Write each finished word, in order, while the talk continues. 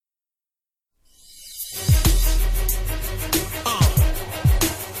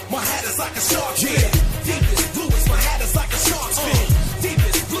a shark fin. Deepest blue is my hat is like a shark's fin.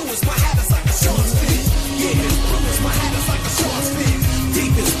 Deepest blue is my hat is like a shark's fin. Yeah, blue is my hat is like a shark's fin.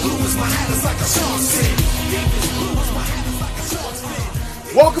 Deepest blue is my hat is like a shark's fin. Deepest blue is my hat is like a shark's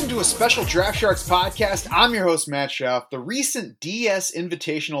fin. Welcome to a special Draft Sharks podcast. I'm your host, Matt Schauf. The recent DS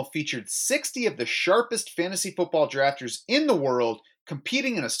Invitational featured 60 of the sharpest fantasy football drafters in the world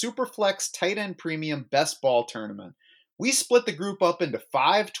competing in a Superflex tight end premium best ball tournament. We split the group up into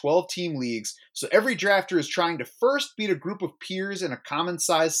 5 12-team leagues, so every drafter is trying to first beat a group of peers in a common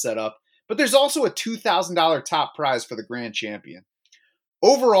size setup, but there's also a $2,000 top prize for the grand champion.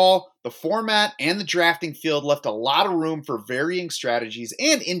 Overall, the format and the drafting field left a lot of room for varying strategies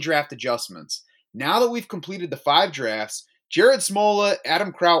and in-draft adjustments. Now that we've completed the 5 drafts, Jared Smola,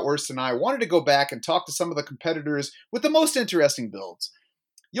 Adam Krautwurst, and I wanted to go back and talk to some of the competitors with the most interesting builds.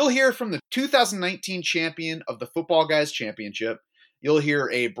 You'll hear from the 2019 champion of the Football Guys Championship. You'll hear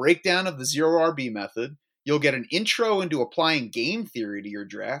a breakdown of the Zero RB method. You'll get an intro into applying game theory to your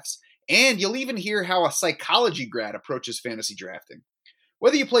drafts. And you'll even hear how a psychology grad approaches fantasy drafting.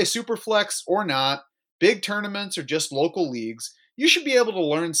 Whether you play Superflex or not, big tournaments or just local leagues, you should be able to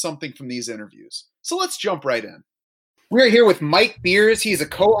learn something from these interviews. So let's jump right in. We're here with Mike Beers. He's a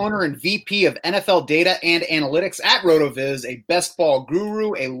co-owner and VP of NFL Data and Analytics at RotoViz, a best ball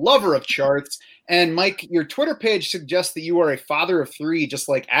guru, a lover of charts. And Mike, your Twitter page suggests that you are a father of 3, just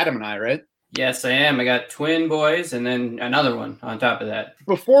like Adam and I, right? Yes, I am. I got twin boys and then another one on top of that.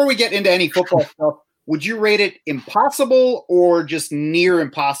 Before we get into any football stuff, would you rate it impossible or just near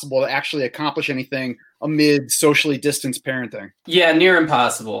impossible to actually accomplish anything amid socially distanced parenting? Yeah, near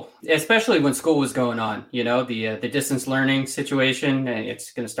impossible, especially when school was going on. You know, the distance learning situation, and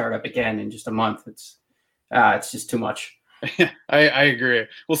it's going to start up again in just a month. It's just too much. I agree.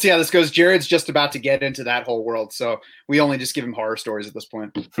 We'll see how this goes. Jared's just about to get into that whole world, so we only just give him horror stories at this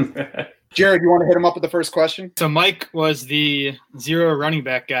point. Jared, you want to hit him up with the first question? So Mike was the zero running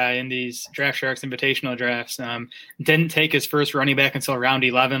back guy in these Draft Sharks invitational drafts. Didn't take his first running back until round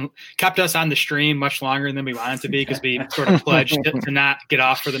 11. Kept us on the stream much longer than we wanted to be because we sort of pledged to not get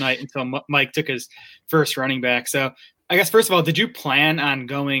off for the night until Mike took his first running back. So I guess, first of all, did you plan on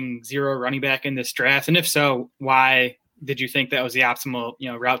going zero running back in this draft? And if so, why did you think that was the optimal,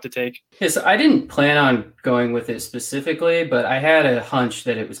 route to take? Yes, I didn't plan on going with it specifically, but I had a hunch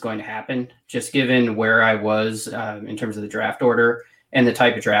that it was going to happen, just given where I was in terms of the draft order and the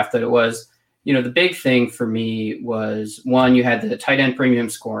type of draft that it was. The big thing for me was, one, you had the tight end premium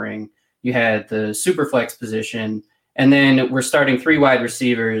scoring, you had the super flex position, and then we're starting 3 wide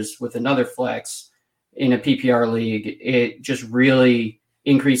receivers with another flex in a PPR league. It just really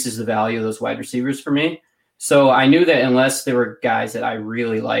increases the value of those wide receivers for me. So I knew that unless there were guys that I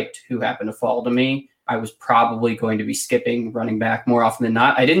really liked who happened to fall to me, I was probably going to be skipping running back more often than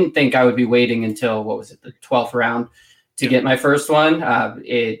not. I didn't think I would be waiting until, the 12th round to get my first one.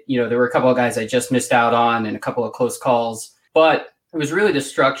 There were a couple of guys I just missed out on and a couple of close calls, but it was really the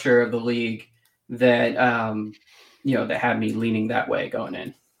structure of the league that, that had me leaning that way going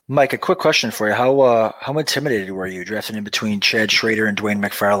in. Mike, a quick question for you. How intimidated were you drafting in between Chad Schrader and Dwayne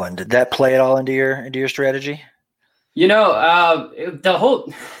McFarland? Did that play at all into your strategy? The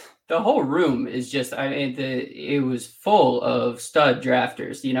whole room is just, it was full of stud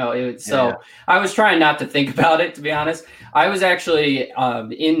drafters, So I was trying not to think about it, to be honest. I was actually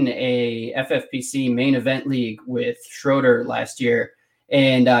in a FFPC main event league with Schroeder last year.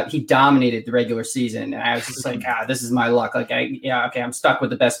 And he dominated the regular season. And I was just like, this is my luck. I'm stuck with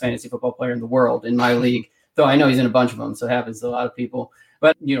the best fantasy football player in the world in my league, though I know he's in a bunch of them. So it happens to a lot of people.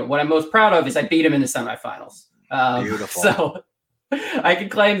 But, what I'm most proud of is I beat him in the semifinals. Beautiful. So I can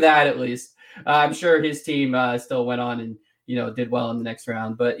claim that at least. I'm sure his team still went on and, did well in the next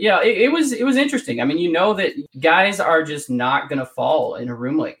round. But, it was interesting. I mean, that guys are just not going to fall in a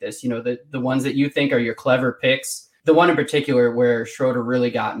room like this. The ones that you think are your clever picks. The one in particular where Schroeder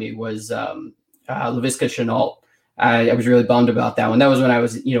really got me was Laviska Shenault. I was really bummed about that one. That was when I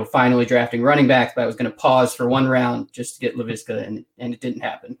was, finally drafting running backs, but I was going to pause for one round just to get Laviska, and it didn't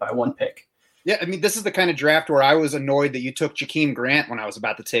happen by one pick. Yeah, I mean, this is the kind of draft where I was annoyed that you took Jakeem Grant when I was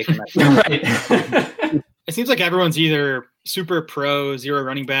about to take him. Right. It seems like everyone's either super pro zero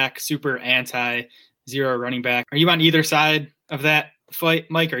running back, super anti zero running back. Are you on either side of that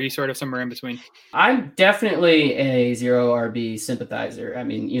fight, Mike, or are you sort of somewhere in between? I'm definitely a zero RB sympathizer. I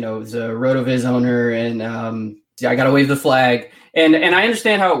mean, as a RotoViz owner, and I got to wave the flag, and I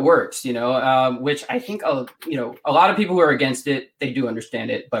understand how it works, which I think, a lot of people who are against it, they do understand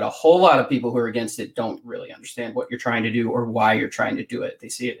it, but a whole lot of people who are against it don't really understand what you're trying to do or why you're trying to do it. They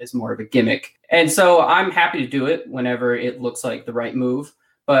see it as more of a gimmick. And so I'm happy to do it whenever it looks like the right move.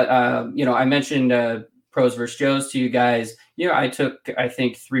 But, I mentioned pros versus Joes to you guys. I took, I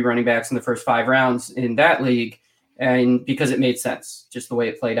think, 3 running backs in the first 5 rounds in that league, and because it made sense, just the way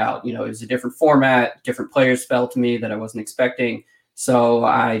it played out. It was a different format, different players fell to me that I wasn't expecting. So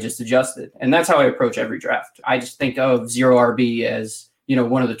I just adjusted. And that's how I approach every draft. I just think of zero RB as,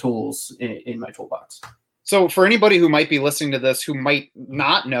 one of the tools in my toolbox. So for anybody who might be listening to this, who might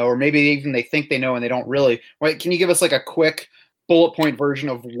not know, or maybe even they think they know and they don't really, right? Can you give us like a quick bullet point version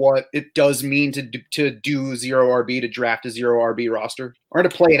of what it does mean to do zero RB, to draft a zero RB roster, or to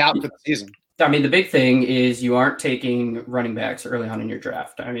play it out for the season? I mean, the big thing is you aren't taking running backs early on in your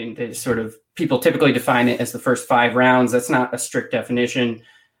draft. I mean, people typically define it as the first 5 rounds. That's not a strict definition.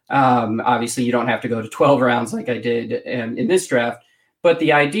 Obviously, you don't have to go to 12 rounds like I did in this draft. But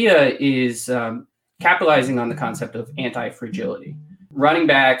the idea is capitalizing on the concept of anti-fragility. Running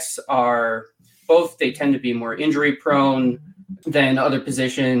backs they tend to be more injury prone than other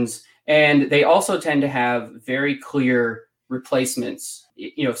positions. And they also tend to have very clear replacements,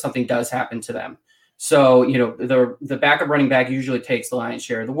 if something does happen to them. So, the backup running back usually takes the lion's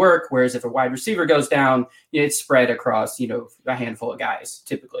share of the work, whereas if a wide receiver goes down, it's spread across, a handful of guys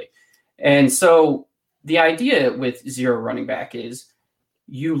typically. And so the idea with zero running back is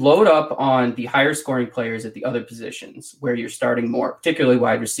you load up on the higher scoring players at the other positions where you're starting more, particularly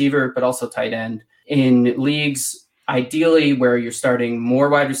wide receiver, but also tight end. In leagues, ideally where you're starting more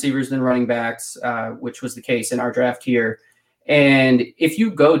wide receivers than running backs, which was the case in our draft here. And if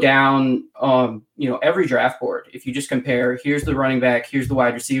you go down, every draft board, if you just compare, here's the running back, here's the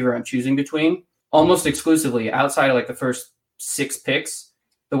wide receiver I'm choosing between, almost exclusively outside of like the first 6 picks,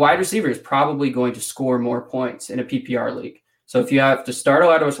 the wide receiver is probably going to score more points in a PPR league. So if you have to start a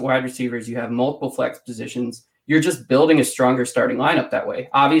lot of wide receivers, you have multiple flex positions, you're just building a stronger starting lineup that way.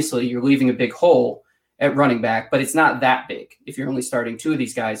 Obviously, you're leaving a big hole at running back, but it's not that big if you're only starting 2 of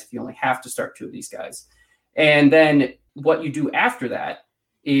these guys, if you only have to start 2 of these guys. And then what you do after that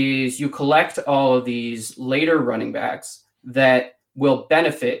is you collect all of these later running backs that will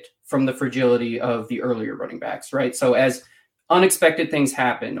benefit from the fragility of the earlier running backs, right? So as unexpected things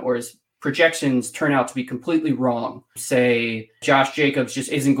happen, or as projections turn out to be completely wrong, say Josh Jacobs just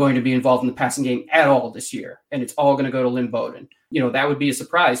isn't going to be involved in the passing game at all this year, and it's all going to go to Lynn Bowden, that would be a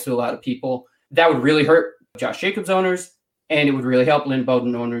surprise to a lot of people. That would really hurt Josh Jacobs owners, and it would really help Lynn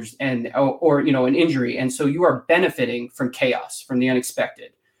Bowden owners or an injury. And so you are benefiting from chaos, from the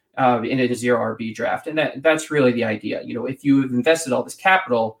unexpected in a zero RB draft. And that's really the idea. If you've invested all this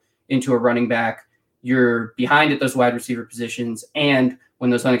capital into a running back, you're behind at those wide receiver positions. And when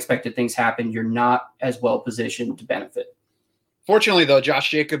those unexpected things happen, you're not as well positioned to benefit. Fortunately, though, Josh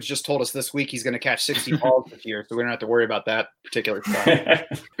Jacobs just told us this week he's going to catch 60 balls this year, so we don't have to worry about that particular stuff.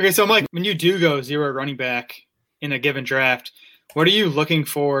 Okay, so Mike, when you do go zero running back in a given draft, what are you looking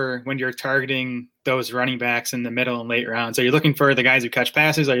for when you're targeting those running backs in the middle and late rounds? Are you looking for the guys who catch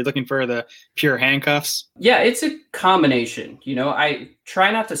passes? Are you looking for the pure handcuffs? Yeah, it's a combination. I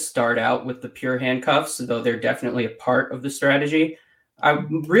try not to start out with the pure handcuffs, though they're definitely a part of the strategy.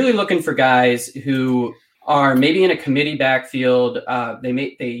 I'm really looking for guys who are maybe in a committee backfield.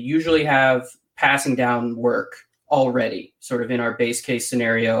 They usually have passing down work already, sort of in our base case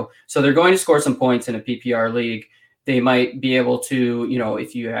scenario. So they're going to score some points in a PPR league. They might be able to,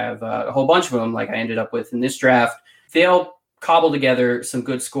 if you have a whole bunch of them, like I ended up with in this draft, they'll cobble together some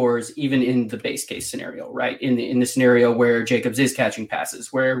good scores even in the base case scenario, right? In the scenario where Jacobs is catching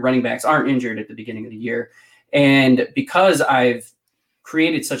passes, where running backs aren't injured at the beginning of the year. And because I've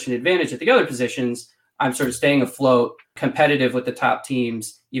created such an advantage at the other positions, I'm sort of staying afloat, competitive with the top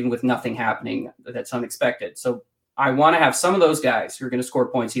teams, even with nothing happening that's unexpected. So I want to have some of those guys who are going to score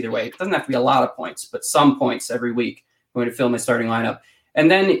points either way. It doesn't have to be a lot of points, but some points every week. I'm going to fill my starting lineup. And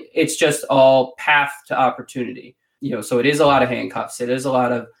then it's just all path to opportunity. So it is a lot of handcuffs. It is a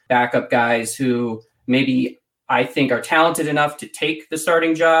lot of backup guys who maybe I think are talented enough to take the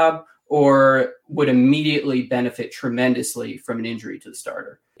starting job or would immediately benefit tremendously from an injury to the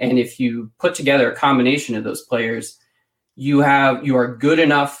starter. And if you put together a combination of those players, you are good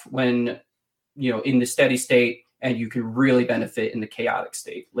enough when, in the steady state, and you can really benefit in the chaotic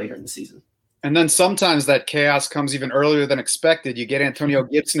state later in the season. And then sometimes that chaos comes even earlier than expected. You get Antonio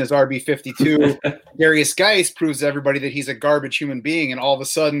Gibson as RB52. Darius Geis proves to everybody that he's a garbage human being, and all of a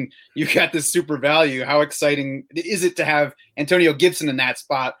sudden you got this super value. How exciting is it to have Antonio Gibson in that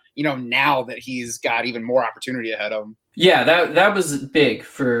spot, now that he's got even more opportunity ahead of him? Yeah, that was big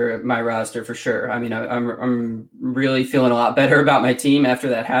for my roster for sure. I mean, I'm really feeling a lot better about my team after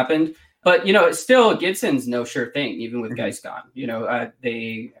that happened. But, still Gibson's no sure thing, even with guys gone.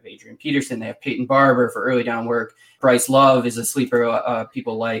 They have Adrian Peterson, they have Peyton Barber for early down work. Bryce Love is a sleeper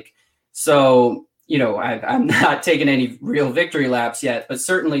people like. So, I'm not taking any real victory laps yet, but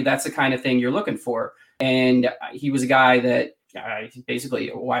certainly that's the kind of thing you're looking for. And he was a guy that basically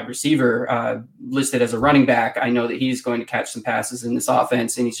a wide receiver listed as a running back. I know that he's going to catch some passes in this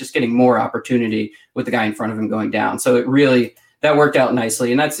offense, and he's just getting more opportunity with the guy in front of him going down. So that worked out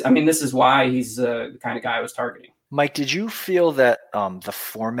nicely. And this is why he's the kind of guy I was targeting. Mike, did you feel that the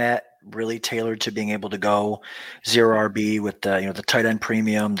format really tailored to being able to go zero RB with the tight end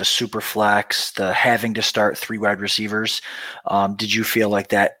premium, the super flex, the having to start 3 wide receivers? Did you feel like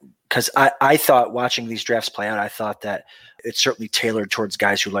that? Because I thought watching these drafts play out, I thought that it's certainly tailored towards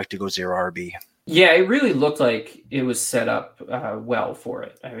guys who like to go zero RB. Yeah, it really looked like it was set up well for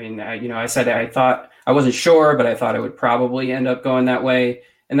it. I mean, I said I thought I wasn't sure, but I thought it would probably end up going that way.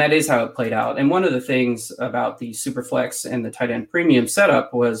 And that is how it played out. And one of the things about the Superflex and the tight end premium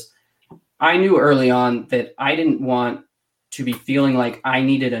setup was I knew early on that I didn't want to be feeling like I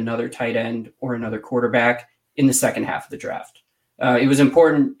needed another tight end or another quarterback in the second half of the draft. It was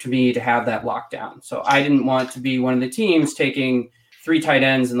important to me to have that lockdown. So I didn't want to be one of the teams taking 3 tight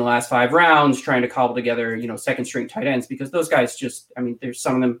ends in the last 5 rounds, trying to cobble together, second string tight ends, because those guys there's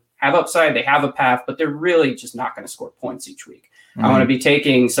some of them have upside, they have a path, but they're really just not going to score points each week. Mm-hmm. I want to be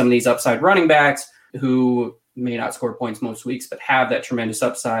taking some of these upside running backs who may not score points most weeks, but have that tremendous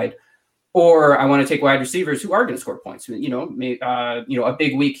upside. Or I want to take wide receivers who are going to score points, a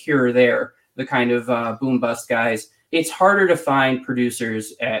big week here or there, the kind of boom bust guys. It's harder to find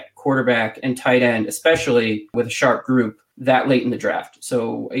producers at quarterback and tight end, especially with a sharp group that late in the draft.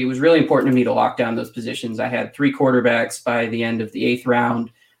 So it was really important to me to lock down those positions. I had 3 quarterbacks by the end of the 8th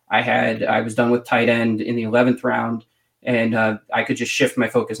round. I was done with tight end in the 11th round, and I could just shift my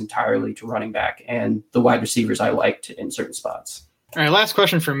focus entirely to running back and the wide receivers I liked in certain spots. All right, last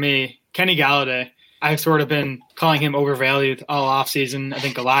question from me. Kenny Golladay. I've sort of been calling him overvalued all offseason. I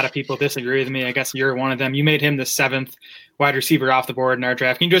think a lot of people disagree with me. I guess you're one of them. You made him the 7th wide receiver off the board in our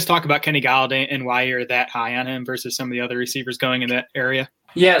draft. Can you just talk about Kenny Golladay and why you're that high on him versus some of the other receivers going in that area?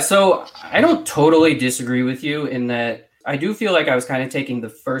 Yeah, so I don't totally disagree with you in that I do feel like I was kind of taking the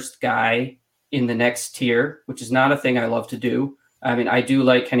first guy in the next tier, which is not a thing I love to do. I mean, I do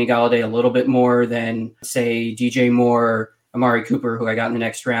like Kenny Golladay a little bit more than, say, DJ Moore, Amari Cooper, who I got in the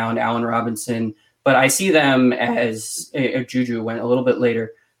next round, Allen Robinson. But I see them as Juju went a little bit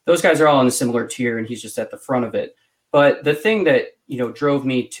later. Those guys are all in a similar tier, and he's just at the front of it. But the thing that drove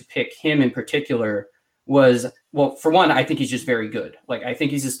me to pick him in particular was, well, for one, I think he's just very good. Like, I think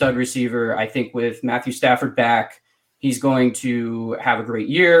he's a stud receiver. I think with Matthew Stafford back, he's going to have a great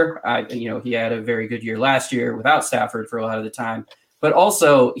year. He had a very good year last year without Stafford for a lot of the time. But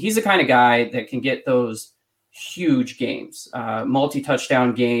also, he's the kind of guy that can get those huge games,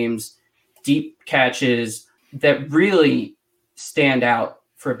 multi-touchdown games, deep catches that really stand out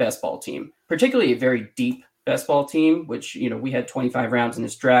for a best ball team, particularly a very deep best ball team, which, we had 25 rounds in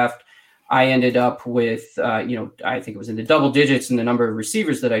this draft. I ended up with, I think it was in the double digits in the number of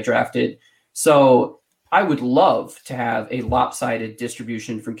receivers that I drafted. So I would love to have a lopsided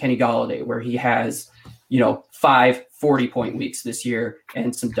distribution from Kenny Golladay where he has, 5 40-point weeks this year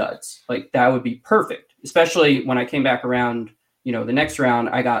and some duds. Like, that would be perfect, especially when I came back around the next round,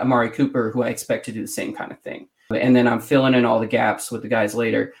 I got Amari Cooper, who I expect to do the same kind of thing. And then I'm filling in all the gaps with the guys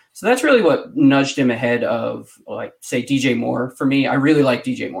later. So that's really what nudged him ahead of, like, say, DJ Moore. For me, I really like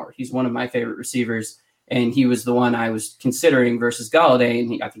DJ Moore. He's one of my favorite receivers, and he was the one I was considering versus Golladay,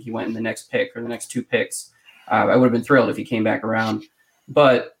 and I think he went in the next pick or the next 2 picks. I would have been thrilled if he came back around.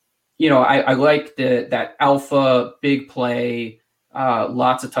 But, I like that alpha, big play,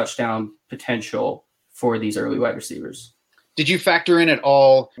 lots of touchdown potential for these early wide receivers. Did you factor in at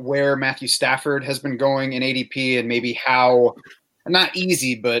all where Matthew Stafford has been going in ADP and maybe how, not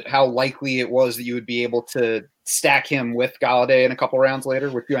easy, but how likely it was that you would be able to stack him with Golladay in a couple rounds later,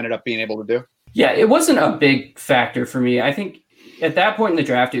 which you ended up being able to do? Yeah, it wasn't a big factor for me. I think at that point in the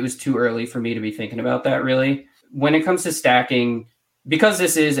draft, it was too early for me to be thinking about that, really. When it comes to stacking, because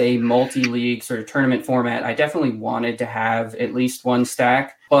this is a multi-league sort of tournament format, I definitely wanted to have at least one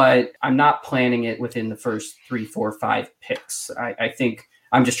stack, but I'm not planning it within the first 3, 4, 5 picks. I think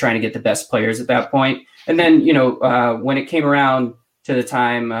I'm just trying to get the best players at that point. And then, when it came around to the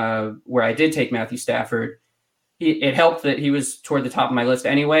time where I did take Matthew Stafford, it helped that he was toward the top of my list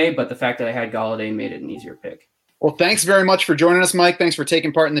anyway, but the fact that I had Golladay made it an easier pick. Well, thanks very much for joining us, Mike. Thanks for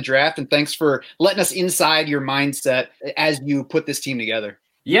taking part in the draft, and thanks for letting us inside your mindset as you put this team together.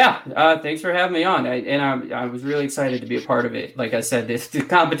 Yeah, thanks for having me on. I was really excited to be a part of it. Like I said, the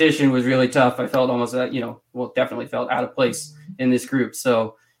competition was really tough. I felt almost, definitely felt out of place in this group.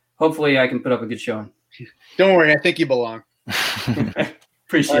 So hopefully I can put up a good showing. Don't worry, I think you belong.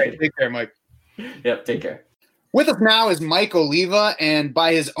 Appreciate it. Take care, Mike. Yep, take care. With us now is Mike Oliva, and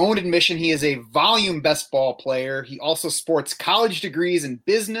by his own admission, he is a volume best ball player. He also sports college degrees in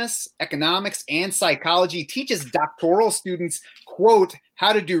business, economics, and psychology, teaches doctoral students, quote,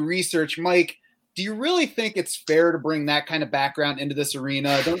 how to do research. Mike, do you really think it's fair to bring that kind of background into this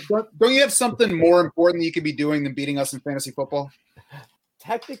arena? Don't you have something more important that you could be doing than beating us in fantasy football?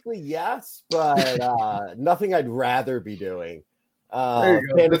 Technically, yes, but nothing I'd rather be doing.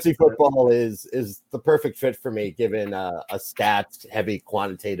 Fantasy football is the perfect fit for me, given a stats heavy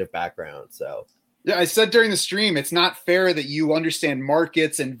quantitative background. So yeah, I said during the stream, it's not fair that you understand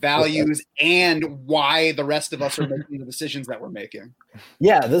markets and values and why the rest of us are making the decisions that we're making.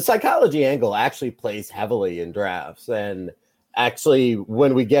 Yeah, the psychology angle actually plays heavily in drafts, and actually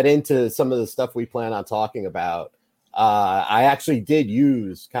when we get into some of the stuff we plan on talking about, I actually did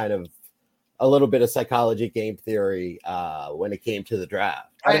use kind of a little bit of psychology, game theory when it came to the draft.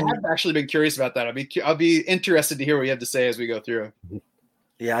 I have actually been curious about that. I'll be interested to hear what you have to say as we go through.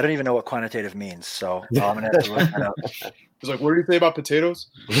 Yeah, I don't even know what quantitative means, so I'm gonna have to look that up. It's like, what do you say about potatoes?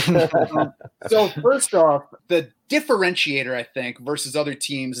 So first off, the differentiator, I think, versus other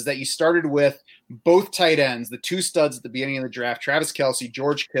teams is that you started with both tight ends, the two studs at the beginning of the draft, Travis Kelce,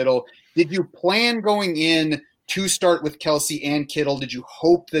 George Kittle. Did you plan going in to start with Kelce and Kittle? Did you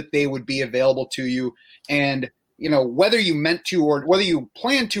hope that they would be available to you? And, whether you meant to or whether you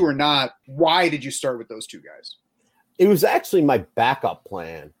planned to or not, why did you start with those two guys? It was actually my backup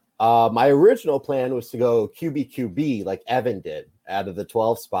plan. My original plan was to go QB like Evan did out of the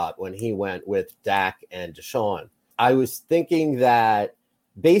 12 spot when he went with Dak and Deshaun. I was thinking that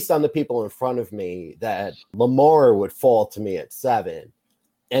based on the people in front of me, that Lamar would fall to me at 7.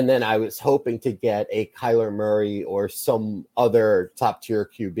 And then I was hoping to get a Kyler Murray or some other top tier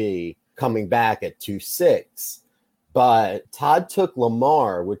QB coming back at 2-6. But Todd took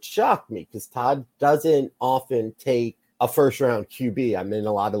Lamar, which shocked me because Todd doesn't often take a first round QB. I'm in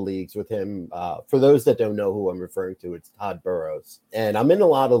a lot of leagues with him. For those that don't know who I'm referring to, it's Todd Burrows. And I'm in a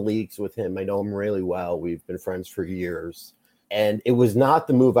lot of leagues with him. I know him really well. We've been friends for years. And it was not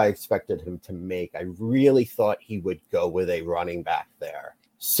the move I expected him to make. I really thought he would go with a running back there.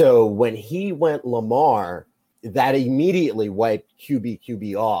 So when he went Lamar, that immediately wiped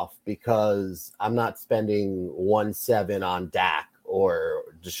QB off because I'm not spending 1.7 on Dak or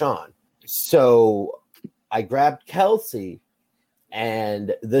Deshaun. So I grabbed Kelce,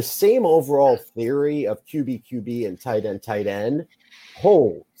 and the same overall theory of QB and tight end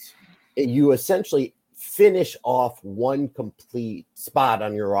holds. You essentially finish off one complete spot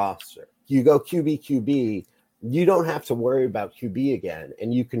on your roster. You go QB, you don't have to worry about QB again,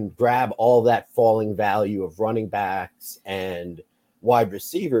 and you can grab all that falling value of running backs and wide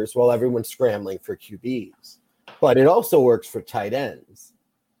receivers while everyone's scrambling for QBs. But it also works for tight ends.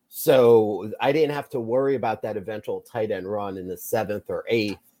 So I didn't have to worry about that eventual tight end run in the 7th or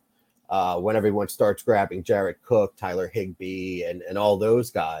 8th when everyone starts grabbing Jared Cook, Tyler Higbee, and all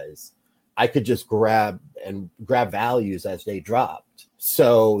those guys. I could just grab values as they dropped.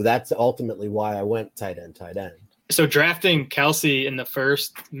 So that's ultimately why I went tight end. So drafting Kelce in the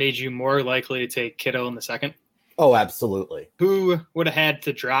first made you more likely to take Kittle in the second? Oh, absolutely. Who would have had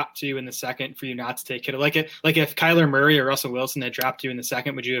to drop to you in the second for you not to take Kittle? Like if Kyler Murray or Russell Wilson had dropped you in the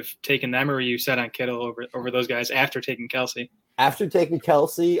second, would you have taken them, or were you set on Kittle over those guys after taking Kelce? After taking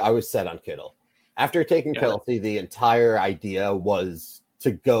Kelce, I was set on Kittle. After taking Kelce, the entire idea was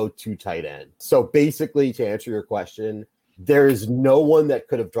to go to tight end. So basically, to answer your question, there is no one that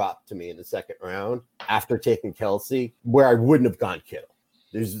could have dropped to me in the second round after taking Kelce where I wouldn't have gone Kittle.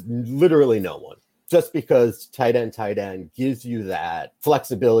 There's literally no one. Just because tight end gives you that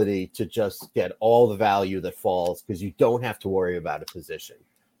flexibility to just get all the value that falls because you don't have to worry about a position.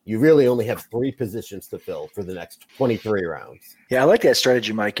 You really only have 3 positions to fill for the next 23 rounds. Yeah, I like that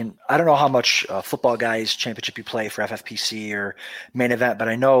strategy, Mike. And I don't know how much football guys championship you play for FFPC or main event, but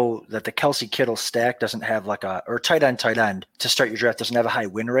I know that the Kelce Kittle stack doesn't have or tight end to start your draft doesn't have a high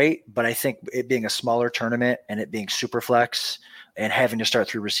win rate. But I think it being a smaller tournament and it being super flex and having to start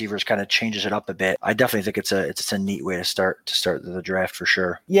 3 receivers kind of changes it up a bit. I definitely think it's a neat way to start the draft for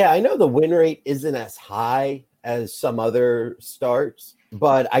sure. Yeah, I know the win rate isn't as high as some other starts,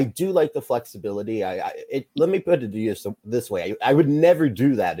 but I do like the flexibility. Let me put it this way. I would never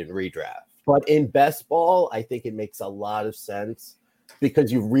do that in redraft, but in best ball, I think it makes a lot of sense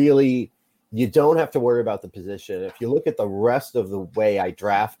because you really You don't have to worry about the position. If you look at the rest of the way I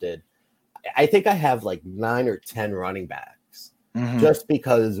drafted, I think I have like 9 or 10 running backs, just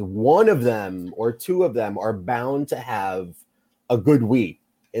because one of them or two of them are bound to have a good week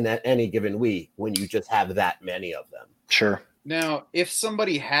in any given week when you just have that many of them. Sure. Now, if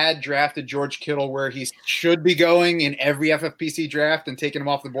somebody had drafted George Kittle where he should be going in every FFPC draft and taken him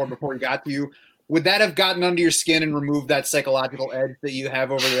off the board before he got to you, would that have gotten under your skin and removed that psychological edge that you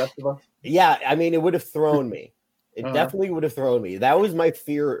have over the rest of us? Yeah, I mean, it would have thrown me. It definitely would have thrown me. That was my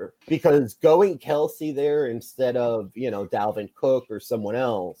fear, because going Kelsey there instead of, Dalvin Cook or someone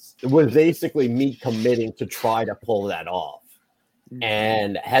else, it was basically me committing to try to pull that off.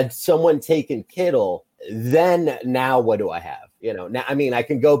 And had someone taken Kittle, then now what do I have? Now, I mean, I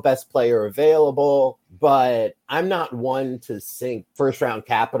can go best player available, but I'm not one to sink first round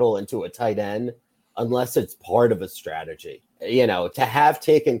capital into a tight end unless it's part of a strategy. To have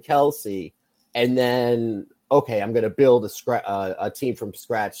taken Kelsey and then, okay, I'm going to build a team from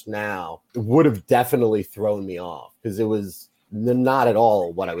scratch now, it would have definitely thrown me off, because it was not at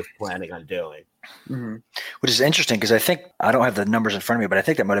all what I was planning on doing. Which is interesting, because I think, I don't have the numbers in front of me, but I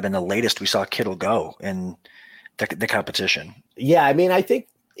think that might have been the latest we saw Kittle go in the competition. Yeah, I mean, I think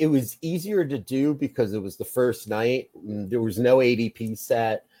it was easier to do because it was the first night. There was no ADP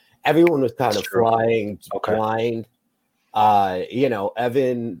set. Everyone was kind of flying blind.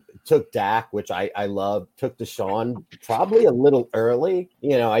 Evan took Dak, which I love, took Deshaun probably a little early.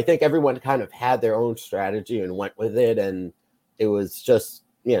 I think everyone kind of had their own strategy and went with it. And it was just,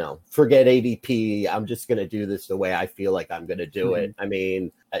 forget ADP. I'm just going to do this the way I feel like I'm going to do it. I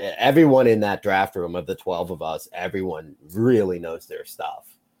mean, everyone in that draft room of the 12 of us, everyone really knows their stuff.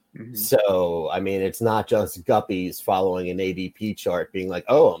 So, I mean, it's not just guppies following an ADP chart being like,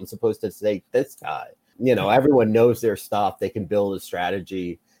 oh, I'm supposed to take this guy. Everyone knows their stuff. They can build a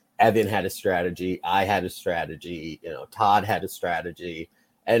strategy. Evan had a strategy. I had a strategy. Todd had a strategy.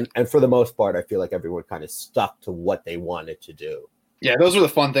 And for the most part, I feel like everyone kind of stuck to what they wanted to do. Yeah, those are the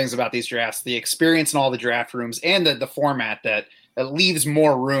fun things about these drafts, the experience in all the draft rooms and the format that leaves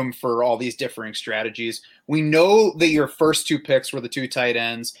more room for all these differing strategies. We know that your first 2 picks were the 2 tight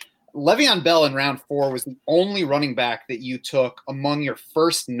ends. Le'Veon Bell in round 4 was the only running back that you took among your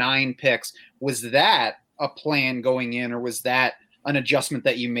first 9 picks. Was that a plan going in, or was that an adjustment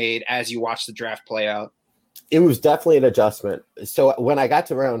that you made as you watched the draft play out? It was definitely an adjustment. So when I got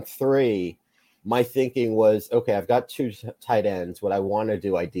to round 3, my thinking was, okay, I've got 2 tight ends. What I want to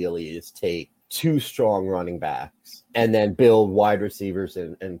do ideally is take 2 strong running backs and then build wide receivers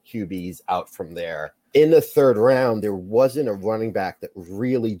and QBs out from there. In the 3rd round, there wasn't a running back that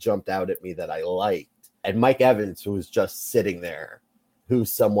really jumped out at me that I liked. And Mike Evans was just sitting there,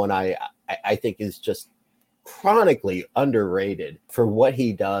 who's someone I think is just chronically underrated for what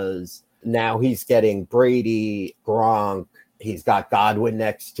he does. Now he's getting Brady, Gronk. He's got Godwin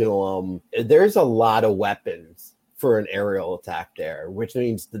next to him. There's a lot of weapons for an aerial attack there, which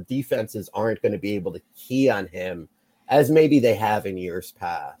means the defenses aren't going to be able to key on him as maybe they have in years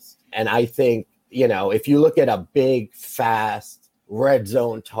past. And I think, if you look at a big, fast, red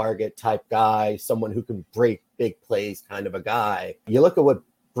zone target type guy, someone who can break big plays kind of a guy, you look at what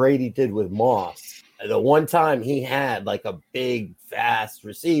Brady did with Moss. The one time he had like a big, fast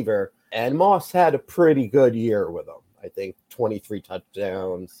receiver, and Moss had a pretty good year with him. I think 23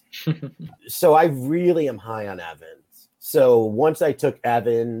 touchdowns. So I really am high on Evans. So once I took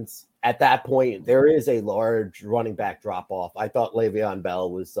Evans, at that point, there is a large running back drop-off. I thought Le'Veon Bell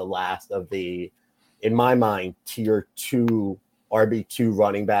was the last of the, in my mind, tier 2 RB2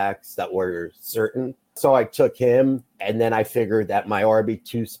 running backs that were certain. So I took him, and then I figured that my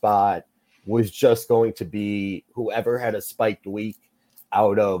RB2 spot was just going to be whoever had a spiked week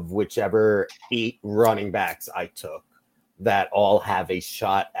out of whichever 8 running backs I took that all have a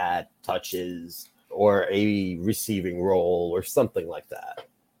shot at touches or a receiving role or something like that.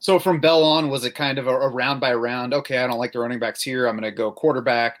 So from Bell on, was it kind of a round by round? Okay, I don't like the running backs here. I'm going to go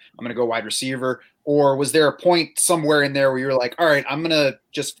quarterback. I'm going to go wide receiver. Or was there a point somewhere in there where you were like, all right, I'm going to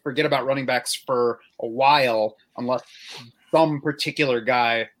just forget about running backs for a while unless some particular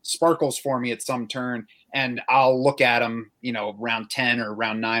guy sparkles for me at some turn, and I'll look at him, round 10 or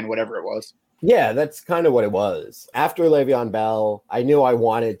round 9, whatever it was. Yeah, that's kind of what it was. After Le'Veon Bell, I knew I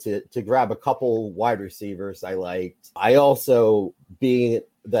wanted to grab a couple wide receivers I liked. I also, being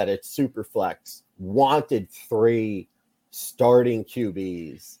that it's super flex, wanted 3 starting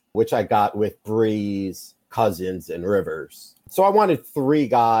QBs, which I got with Breeze, Cousins, and Rivers. So I wanted 3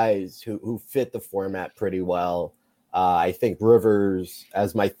 guys who fit the format pretty well. I think Rivers,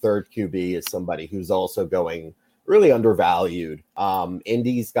 as my 3rd QB, is somebody who's also going really undervalued.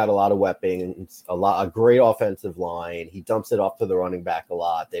 Indy's got a lot of weapons, a great offensive line. He dumps it off to the running back a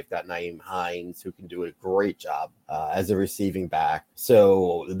lot. They've got Nyheim Hines, who can do a great job as a receiving back.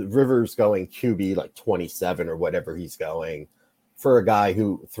 So Rivers going QB like 27 or whatever he's going for a guy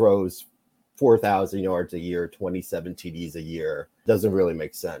who throws 4,000 yards a year, 27 TDs a year, doesn't really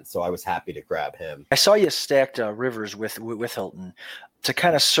make sense. So I was happy to grab him. I saw you stacked Rivers with Hilton. To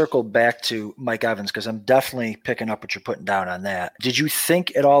kind of circle back to Mike Evans, because I'm definitely picking up what you're putting down on that. Did you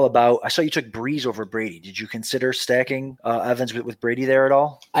think at all about, I saw you took Breeze over Brady. Did you consider stacking Evans with Brady there at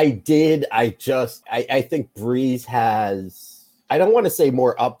all? I did. I think Breeze has, I don't want to say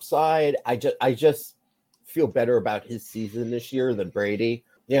more upside. I just feel better about his season this year than Brady.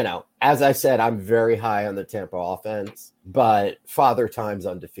 You know, as I said, I'm very high on the Tampa offense, but Father Time's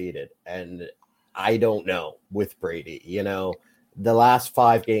undefeated. And I don't know with Brady, you know. The last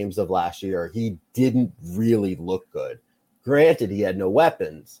 5 games of last year, he didn't really look good. Granted, he had no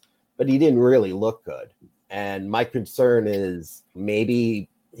weapons, but he didn't really look good. And my concern is maybe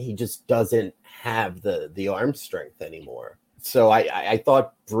he just doesn't have the arm strength anymore. So I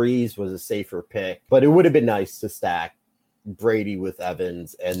thought Breeze was a safer pick, but it would have been nice to stack Brady with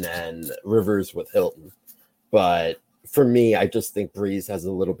Evans and then Rivers with Hilton. But for me, I just think Breeze has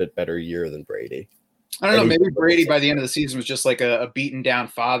a little bit better year than Brady. I don't know. Maybe Brady by the end of the season was just like a beaten down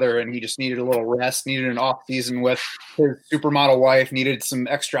father, and he just needed a little rest, needed an off season with his supermodel wife, needed some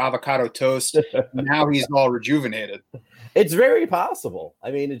extra avocado toast. Now he's all rejuvenated. It's very possible. I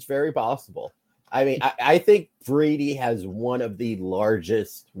mean, it's very possible. I mean, I think Brady has one of the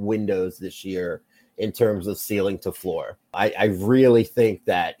largest windows this year in terms of ceiling to floor. I really think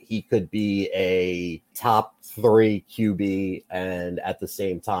that he could be a top 3 QB, and at the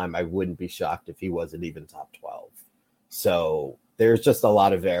same time, I wouldn't be shocked if he wasn't even top 12. So there's just a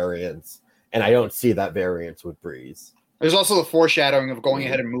lot of variance, and I don't see that variance with Breeze. There's also the foreshadowing of going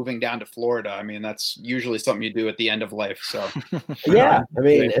ahead and moving down to Florida. I mean, that's usually something you do at the end of life. So yeah, I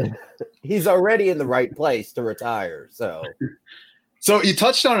mean, he's already in the right place to retire. So you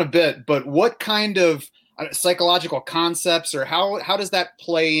touched on it a bit, but what kind of psychological concepts, or how does that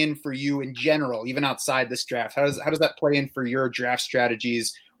play in for you in general, even outside this draft? How does that play in for your draft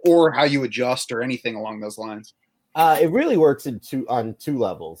strategies, or how you adjust, or anything along those lines? It really works on two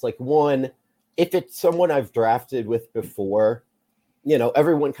levels. Like, one, if it's someone I've drafted with before, you know,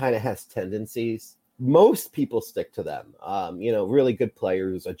 everyone kind of has tendencies. Most people stick to them. You know, really good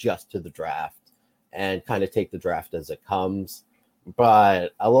players adjust to the draft and kind of take the draft as it comes.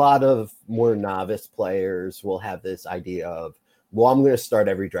 But a lot of more novice players will have this idea of, well, I'm going to start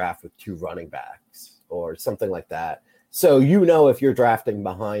every draft with 2 running backs or something like that. So, you know, if you're drafting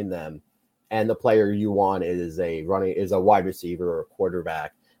behind them and the player you want is a wide receiver or a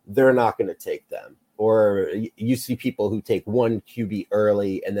quarterback, they're not going to take them. Or you see people who take 1 QB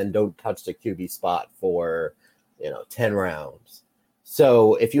early and then don't touch the QB spot for, 10 rounds.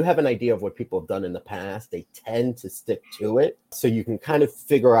 So if you have an idea of what people have done in the past, they tend to stick to it. So you can kind of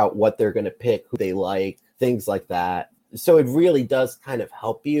figure out what they're going to pick, who they like, things like that. So it really does kind of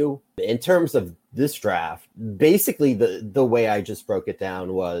help you. In terms of this draft, basically the way I just broke it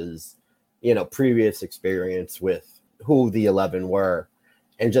down was, previous experience with who the 11 were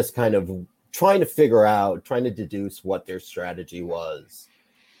and just kind of trying to deduce what their strategy was.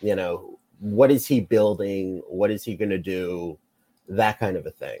 What is he building? What is he going to do? That kind of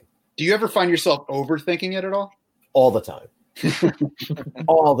a thing. Do you ever find yourself overthinking it at all? All the time.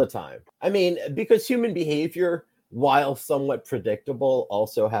 All the time. I mean, because human behavior, while somewhat predictable,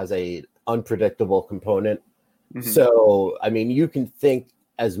 also has a unpredictable component. Mm-hmm. So, I mean, you can think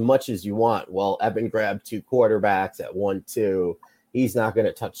as much as you want. Well, Evan grabbed 2 quarterbacks at 1-2. He's not going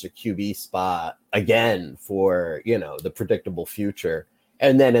to touch the QB spot again for, the predictable future.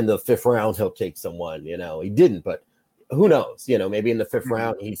 And then in the 5th round, he'll take someone, he didn't, but who knows? Maybe in the 5th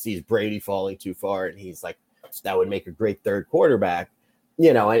round, he sees Brady falling too far and he's like, that would make a great 3rd quarterback,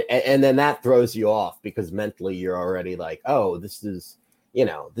 and then that throws you off because mentally you're already like, oh, this is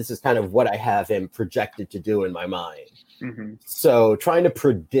kind of what I have him projected to do in my mind. Mm-hmm. So trying to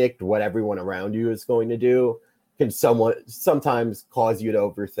predict what everyone around you is going to do can sometimes cause you to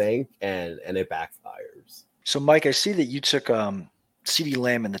overthink and it backfires. So, Mike, I see that you took CeeDee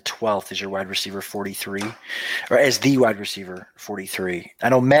Lamb in the 12th as your wide receiver 43, or as the wide receiver 43. I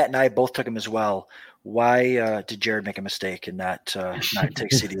know Matt and I both took him as well. Why did Jared make a mistake and not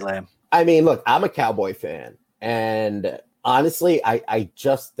take CeeDee Lamb? I mean, look, I'm a Cowboy fan, and honestly, I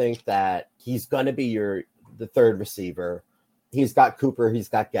just think that he's going to be the 3rd receiver. He's got Cooper, he's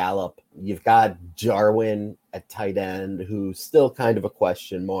got Gallup. You've got Jarwin at tight end, who's still kind of a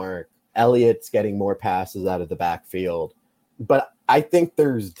question mark. Elliott's getting more passes out of the backfield. But I think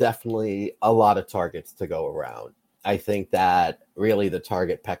there's definitely a lot of targets to go around. I think that really the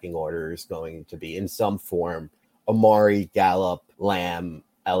target pecking order is going to be in some form Amari, Gallup, Lamb,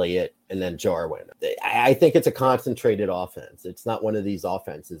 Elliott, and then Jarwin. I think it's a concentrated offense. It's not one of these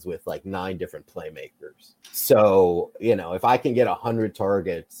offenses with like 9 different playmakers. So, if I can get 100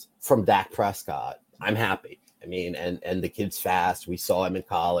 targets from Dak Prescott, I'm happy. I mean, and the kid's fast. We saw him in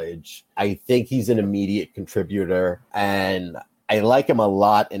college. I think he's an immediate contributor, and I like him a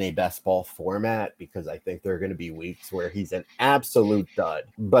lot in a best ball format because I think there are going to be weeks where he's an absolute dud,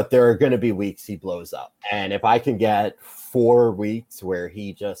 but there are going to be weeks he blows up. And if I can get 4 weeks where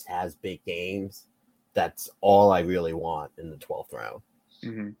he just has big games, that's all I really want in the 12th round.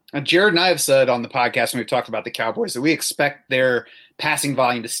 Mm-hmm. And Jared and I have said on the podcast when we've talked about the Cowboys that we expect their passing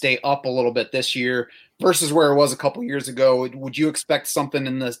volume to stay up a little bit this year versus where it was a couple years ago. Would you expect something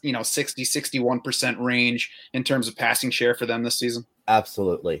in the 60-61% range in terms of passing share for them this season?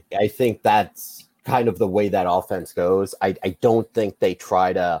 Absolutely. I think that's kind of the way that offense goes. I don't think they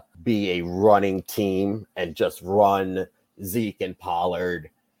try to be a running team and just run Zeke and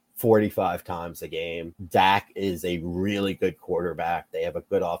Pollard 45 times a game. Dak is a really good quarterback. They have a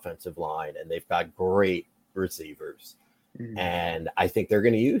good offensive line, and they've got great receivers. Mm-hmm. And I think they're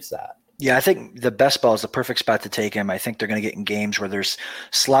going to use that. Yeah, I think the best ball is the perfect spot to take him. I think they're going to get in games where there's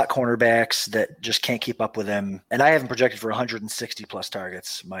slot cornerbacks that just can't keep up with him. And I haven't projected for 160 plus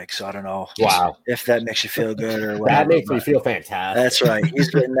targets, Mike. So I don't know if that makes you feel good or whatever. That makes me feel fantastic. That's right. He's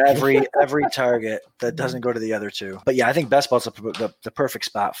getting every target that doesn't go to the other two. But yeah, I think best ball's the perfect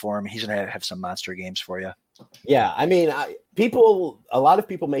spot for him. He's going to have some monster games for you. Yeah, I mean, a lot of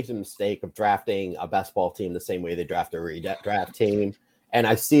people make the mistake of drafting a best ball team the same way they draft a redraft team. And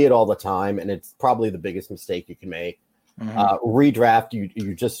I see it all the time, and it's probably the biggest mistake you can make. Mm-hmm. Redraft,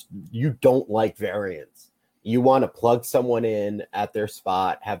 you don't like variance. You want to plug someone in at their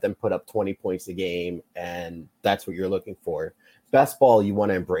spot, have them put up 20 points a game, and that's what you're looking for. Best ball, you want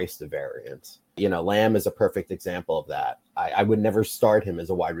to embrace the variance. Lamb is a perfect example of that. I would never start him as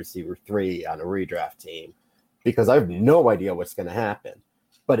a wide receiver 3 on a redraft team because I have no idea what's going to happen.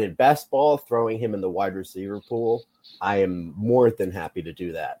 But in best ball, throwing him in the wide receiver pool, I am more than happy to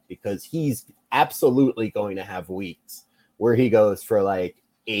do that because he's absolutely going to have weeks where he goes for like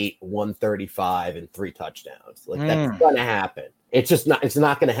 8, 135 and 3 touchdowns. Like that's going to happen. It's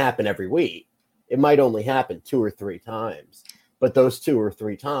not going to happen every week. It might only happen 2 or 3 times, but those 2 or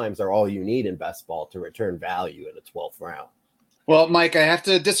 3 times are all you need in best ball to return value in the 12th round. Well, Mike, I have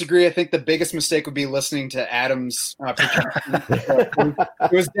to disagree. I think the biggest mistake would be listening to Adam's projection.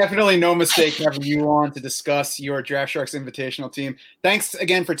 It was definitely no mistake having you on to discuss your Draft Sharks Invitational team. Thanks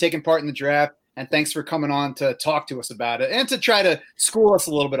again for taking part in the draft, and thanks for coming on to talk to us about it and to try to school us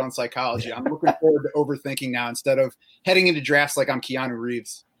a little bit on psychology. I'm looking forward to overthinking now instead of heading into drafts like I'm Keanu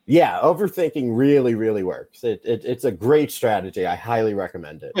Reeves. Yeah, overthinking really, really works. It's a great strategy. I highly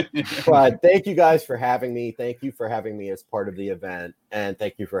recommend it. But thank you guys for having me. Thank you for having me as part of the event. And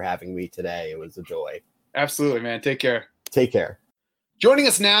thank you for having me today. It was a joy. Absolutely, man. Take care. Take care. Joining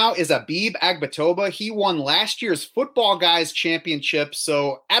us now is Abib Agbatoba. He won last year's Football Guys Championship.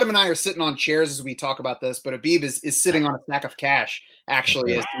 So Adam and I are sitting on chairs as we talk about this, but Abib is sitting on a stack of cash,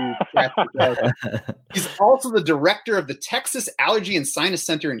 actually. He's also the director of the Texas Allergy and Sinus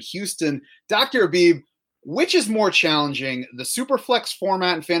Center in Houston. Dr. Abib, which is more challenging, the Superflex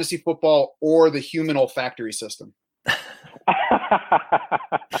format in fantasy football or the human olfactory system?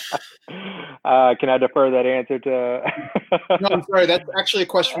 Can I defer that answer to? No, I'm sorry. That's actually a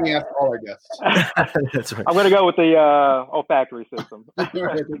question we ask all our guests. That's right. I'm going to go with the olfactory system. That's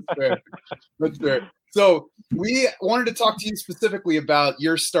fair. That's fair. So we wanted to talk to you specifically about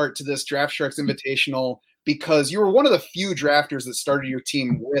your start to this Draft Sharks Invitational because you were one of the few drafters that started your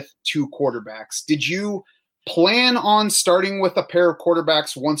team with 2 quarterbacks. Did you plan on starting with a pair of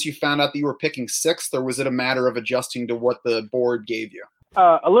quarterbacks once you found out that you were picking 6th, or was it a matter of adjusting to what the board gave you?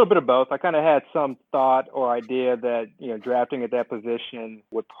 A little bit of both. I kind of had some thought or idea that, drafting at that position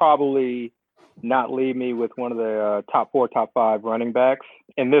would probably not leave me with one of the top 4, top 5 running backs.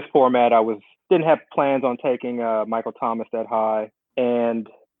 In this format, I didn't have plans on taking Michael Thomas that high. And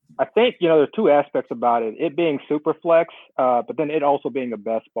I think, there's 2 aspects about it being super flex, but then it also being a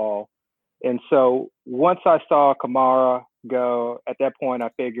best ball. And so once I saw Kamara go, at that point, I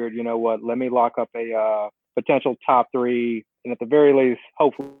figured, let me lock up a potential top 3, and at the very least,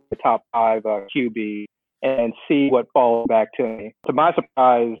 hopefully the top 5 QB, and see what falls back to me. To my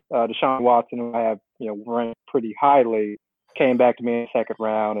surprise, Deshaun Watson, who I have, ranked pretty highly, came back to me in the 2nd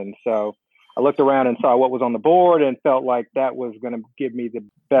round. And so I looked around and saw what was on the board and felt like that was going to give me the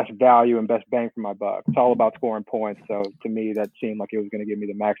best value and best bang for my buck. It's all about scoring points. So to me, that seemed like it was going to give me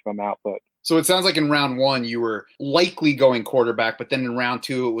the maximum output. So it sounds like in round one, you were likely going quarterback, but then in round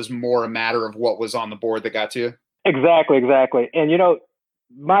two, it was more a matter of what was on the board that got to you. Exactly. And,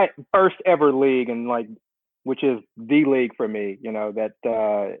 my first ever league, and which is the league for me, that,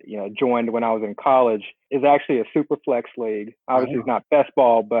 joined when I was in college, is actually a super flex league. Obviously, It's not best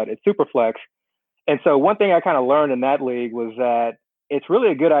ball, but it's super flex. And so one thing I kind of learned in that league was that it's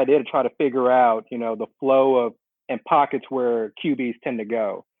really a good idea to try to figure out, the flow of and pockets where QBs tend to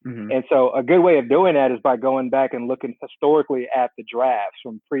go. Mm-hmm. And so a good way of doing that is by going back and looking historically at the drafts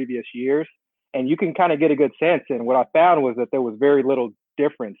from previous years. And you can kind of get a good sense. And what I found was that there was very little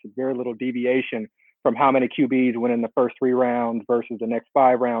difference, very little deviation from how many QBs went in the first 3 rounds versus the next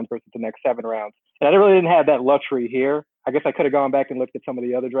 5 rounds versus the next 7 rounds. And I really didn't have that luxury here. I guess I could have gone back and looked at some of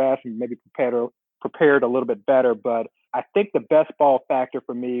the other drafts and maybe prepared a little bit better. But I think the best ball factor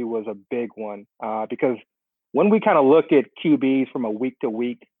for me was a big one because when we kind of look at QBs from a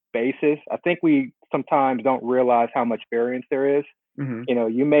week-to-week basis, I think we sometimes don't realize how much variance there is. Mm-hmm.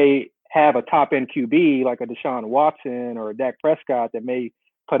 You may have a top-end QB like a Deshaun Watson or a Dak Prescott that may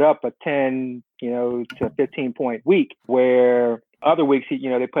put up a 10, to 15-point week, where other weeks,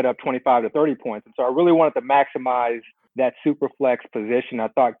 they put up 25 to 30 points. And so I really wanted to maximize that super flex position. I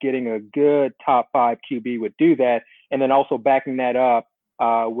thought getting a good top 5 QB would do that. And then also backing that up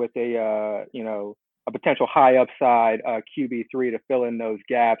with a potential high upside QB3 to fill in those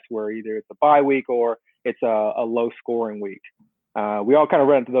gaps where either it's a bye week or it's a low scoring week. We all kind of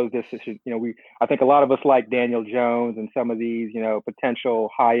run into those decisions. I think a lot of us like Daniel Jones and some of these, potential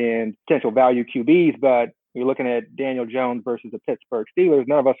high-end, potential value QBs, but you're looking at Daniel Jones versus the Pittsburgh Steelers.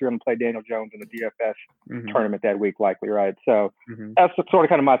 None of us are going to play Daniel Jones in the DFS tournament that week, likely, right? So that's sort of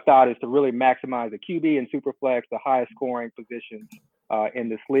kind of my thought, is to really maximize the QB and Superflex, the highest scoring positions in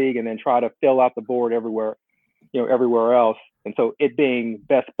this league, and then try to fill out the board everywhere else. And so it being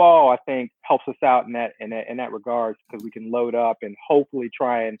best ball, I think, helps us out in that regards, because we can load up and hopefully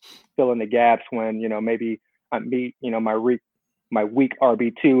try and fill in the gaps when, maybe my weak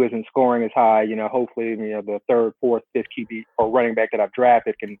RB2 isn't scoring as high. Hopefully, the 3rd, 4th, 5th QB or running back that I've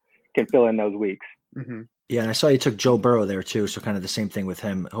drafted can fill in those weeks. Mm-hmm. Yeah, and I saw you took Joe Burrow there too, so kind of the same thing with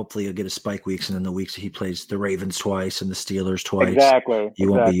him. Hopefully he'll get his spike weeks, and then the weeks he plays the Ravens twice and the Steelers twice. Exactly.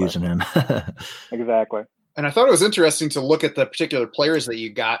 You won't be using him. Exactly. And I thought it was interesting to look at the particular players that you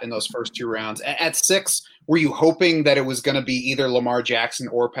got in those first 2 rounds. At 6, were you hoping that it was going to be either Lamar Jackson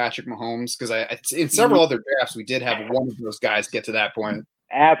or Patrick Mahomes? Because in several other drafts, we did have one of those guys get to that point.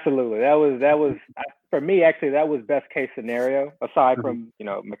 Absolutely. That was for me, actually, that was best case scenario, aside from,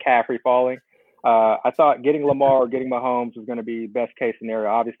 McCaffrey falling. I thought getting Lamar or getting Mahomes was going to be best case scenario.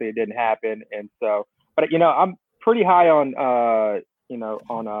 Obviously, it didn't happen. And so, but, I'm pretty high on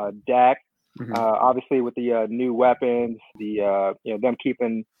Dak. Obviously, with the new weapons, them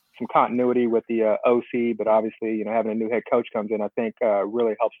keeping some continuity with the OC, but obviously, having a new head coach comes in, I think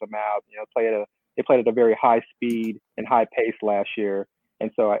really helps them out. They played at a very high speed and high pace last year, and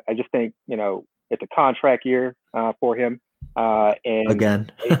so I just think it's a contract year for him. And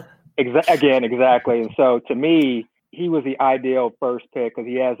again, exactly. And so to me, he was the ideal first pick because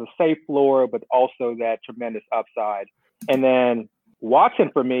he has a safe floor, but also that tremendous upside. And then Watson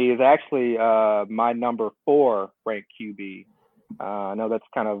for me is actually my number 4 ranked QB. I know that's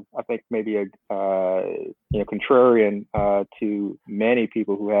kind of, I think, maybe a contrarian to many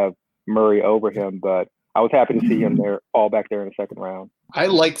people who have Murray over him, but I was happy to see him there, all back there in the 2nd round. I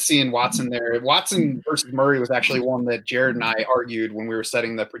liked seeing Watson there. Watson versus Murray was actually one that Jared and I argued when we were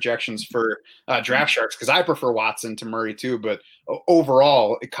setting the projections for Draft Sharks, because I prefer Watson to Murray too. But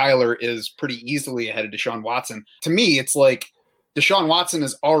overall, Kyler is pretty easily ahead of Deshaun Watson. To me, it's like Deshaun Watson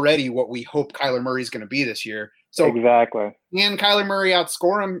is already what we hope Kyler Murray is going to be this year. So exactly. Can Kyler Murray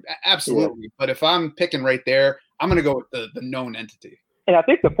outscore him? Absolutely. Yeah. But if I'm picking right there, I'm going to go with the known entity. And I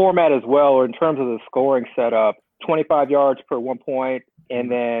think the format as well, or in terms of the scoring setup, 25 yards per 1 point, and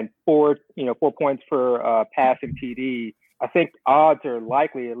then 4 points for passing TD. I think odds are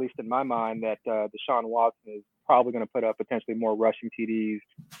likely, at least in my mind, that Deshaun Watson is probably going to put up potentially more rushing TDs,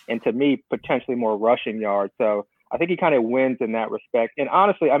 and to me, potentially more rushing yards. So I think he kind of wins in that respect. And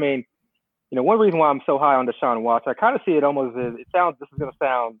honestly, I mean, one reason why I'm so high on Deshaun Watson, I kind of see it almost as, this is going to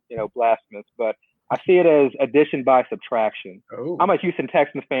sound, blasphemous, but I see it as addition by subtraction. Oh. I'm a Houston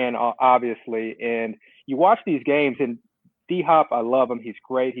Texans fan, obviously, and you watch these games, and D-Hop, I love him. He's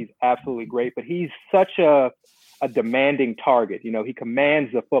great. He's absolutely great, but he's such a demanding target. He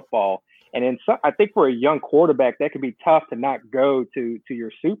commands the football. And I think for a young quarterback, that can be tough to not go to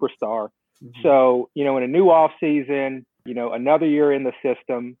your superstar. So, in a new offseason, another year in the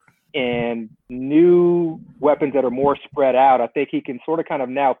system and new weapons that are more spread out, I think he can sort of kind of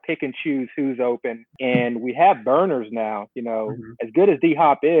now pick and choose who's open. And we have burners now, as good as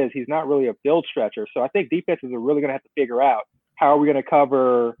D-Hop is, he's not really a field stretcher. So I think defenses are really going to have to figure out how are we going to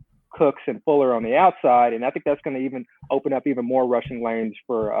cover Cooks and Fuller on the outside. And I think that's going to even open up even more rushing lanes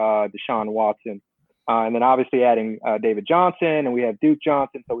for Deshaun Watson. And then obviously adding David Johnson, and we have Duke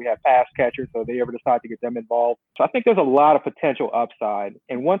Johnson, so we have pass catchers, so if they ever decide to get them involved. So I think there's a lot of potential upside.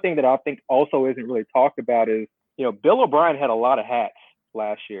 And one thing that I think also isn't really talked about is, Bill O'Brien had a lot of hats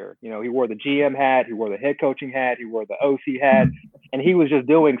last year. He wore the GM hat, he wore the head coaching hat, he wore the OC hat, and he was just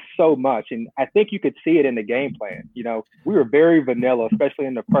doing so much. And I think you could see it in the game plan. We were very vanilla, especially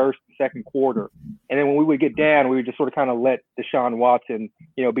in the first and second quarter. And then when we would get down, we would just sort of kind of let Deshaun Watson,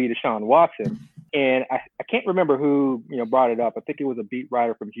 be Deshaun Watson. And I can't remember who, brought it up. I think it was a beat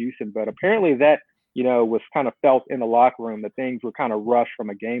writer from Houston, but apparently that, was kind of felt in the locker room that things were kind of rushed from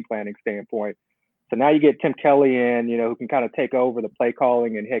a game planning standpoint. So now you get Tim Kelly in, who can kind of take over the play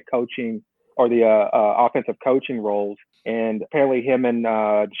calling and head coaching or the offensive coaching roles. And apparently him and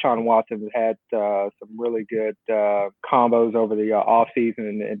Deshaun Watson had some really good combos over the offseason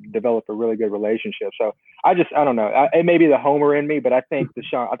and developed a really good relationship. So I don't know. It may be the homer in me, but I think the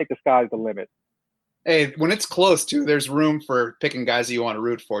sky's the limit. Hey, when it's close too, there's room for picking guys that you want to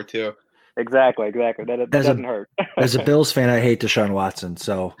root for too. Exactly. That doesn't hurt. As a Bills fan, I hate Deshaun Watson.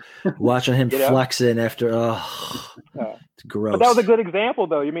 So watching him flex in after, it's gross. But that was a good example,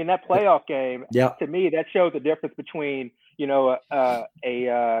 though. That playoff game, yep. To me, that shows the difference between,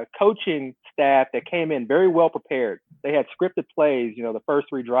 a coaching staff that came in very well prepared. They had scripted plays, the first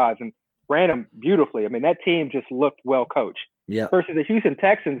 3 drives, and ran them beautifully. That team just looked well coached. Yeah. Versus the Houston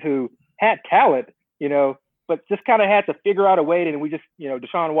Texans, who had talent, but just kind of had to figure out a way to, and we just,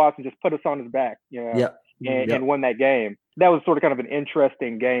 Deshaun Watson just put us on his back, and won that game. That was sort of kind of an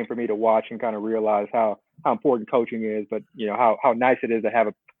interesting game for me to watch and kind of realize how important coaching is, but how nice it is to have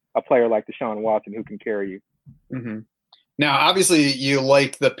a player like Deshaun Watson who can carry you. Mm-hmm. Now, obviously, you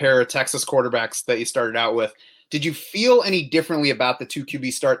like the pair of Texas quarterbacks that you started out with. Did you feel any differently about the 2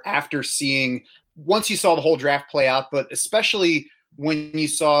 QB start after once you saw the whole draft play out, but especially when you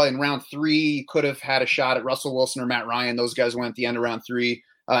saw in round 3, you could have had a shot at Russell Wilson or Matt Ryan. Those guys went at the end of round 3.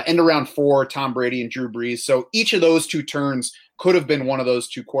 End of round 4, Tom Brady and Drew Brees. So each of those 2 turns could have been one of those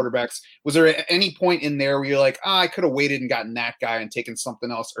 2 quarterbacks. Was there any point in there where you're like, I could have waited and gotten that guy and taken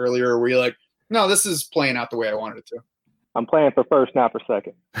something else earlier? Or were you like, no, this is playing out the way I wanted it to? I'm playing for first, not for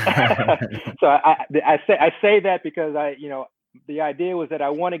second. So I say that because the idea was that I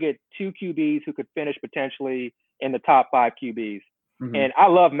want to get 2 QBs who could finish potentially in the top 5 QBs. Mm-hmm. And I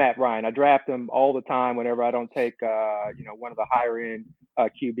love Matt Ryan. I draft him all the time whenever I don't take, one of the higher end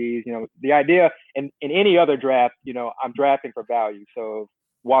QBs. The idea in any other draft, I'm drafting for value. So if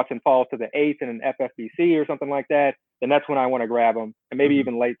Watson falls to the 8th in an FFBC or something like that, then that's when I want to grab him, and maybe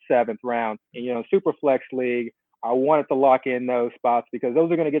even late 7th round. And, super flex league, I wanted to lock in those spots because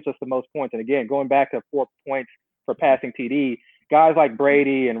those are going to get us the most points. And again, going back to 4 points for passing TD, guys like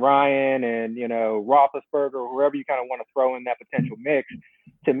Brady and Ryan and, Roethlisberger, or whoever you kind of want to throw in that potential mix,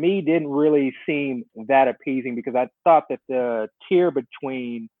 to me didn't really seem that appeasing because I thought that the tier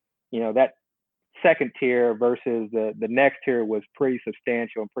between, that second tier versus the next tier was pretty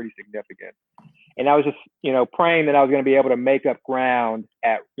substantial and pretty significant. And I was just, praying that I was going to be able to make up ground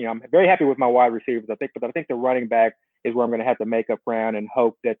at, I'm very happy with my wide receivers, but I think the running back is where I'm going to have to make up ground and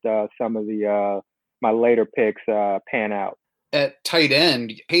hope that some of the my later picks pan out. At tight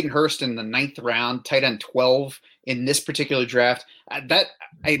end, Hayden Hurst in the 9th round, tight end 12 in this particular draft. That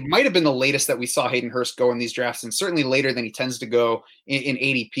it might have been the latest that we saw Hayden Hurst go in these drafts, and certainly later than he tends to go in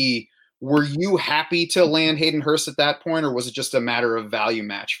ADP. Were you happy to land Hayden Hurst at that point, or was it just a matter of value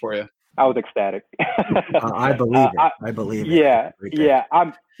match for you? I was ecstatic. I believe it. I believe it. Yeah.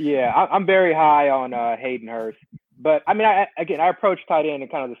 I'm very high on Hayden Hurst, but I mean, I approach tight end in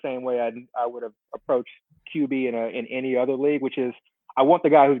kind of the same way I would have approached QB in any other league, which is I want the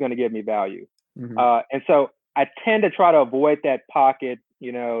guy who's going to give me value. Mm-hmm. And so I tend to try to avoid that pocket,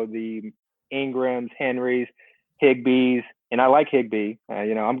 the Ingrams, Henrys, Higbees, and I like Higbee.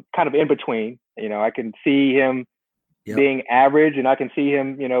 I'm kind of in between. I can see him being average, and I can see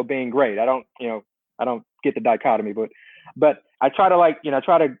him, being great. I don't get the dichotomy, but I try to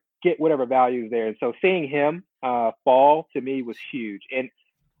try to get whatever value is there. And so seeing him fall to me was huge. And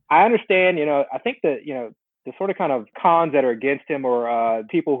I understand, I think that, the sort of kind of cons that are against him or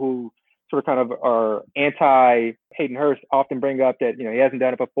people who sort of kind of are anti Hayden Hurst often bring up that, he hasn't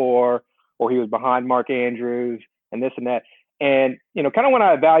done it before, or he was behind Mark Andrews and this and that. And, kind of when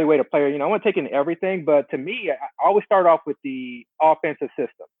I evaluate a player, I want to take in everything. But to me, I always start off with the offensive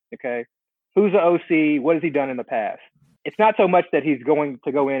system. Okay. Who's the OC? What has he done in the past? It's not so much that he's going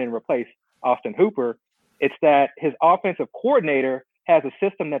to go in and replace Austin Hooper. It's that his offensive coordinator has a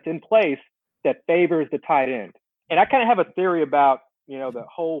system that's in place that favors the tight end. And I kind of have a theory about, the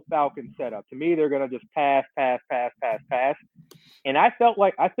whole Falcons setup. To me, they're going to just pass. And I feel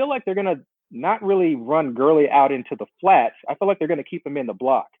like they're going to not really run Gurley out into the flats. I feel like they're going to keep him in the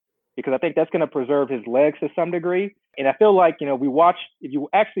block because I think that's going to preserve his legs to some degree. And I feel like, if you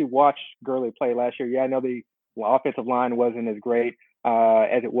actually watch Gurley play last year, I know the offensive line wasn't as great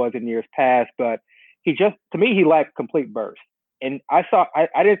as it was in years past, but to me, he lacked complete burst. And I thought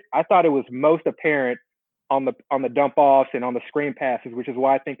it was most apparent on the dump offs and on the screen passes, which is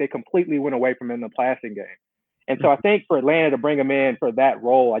why I think they completely went away from him in the passing game. And so I think for Atlanta to bring him in for that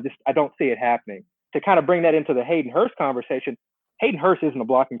role, I don't see it happening. To kind of bring that into the Hayden Hurst conversation, Hayden Hurst isn't a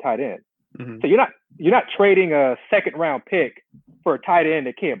blocking tight end. Mm-hmm. So you're not trading a second round pick for a tight end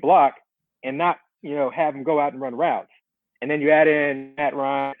that can't block and not, have him go out and run routes. And then you add in Matt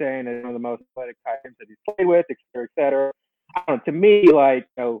Ryan saying that one of the most athletic tight ends that he's played with, et cetera, et cetera. I don't know, to me,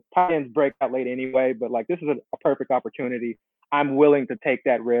 tight ends break out late anyway, but this is a perfect opportunity. I'm willing to take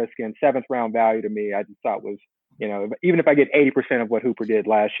that risk, and 7th round value to me, I just thought was, even if I get 80% of what Hooper did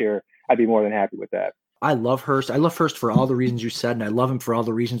last year, I'd be more than happy with that. I love Hurst. I love Hurst for all the reasons you said, and I love him for all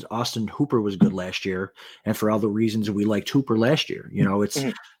the reasons Austin Hooper was good last year, and for all the reasons we liked Hooper last year. It's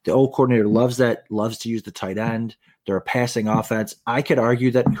the old coordinator loves to use the tight end. They're a passing offense. I could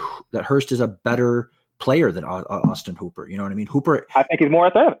argue that Hurst is a better player than Austin Hooper. You know what I mean? Hooper, I think he's more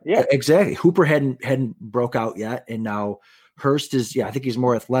athletic. Yeah, exactly. Hooper hadn't broke out yet, and now Hurst is. Yeah, I think he's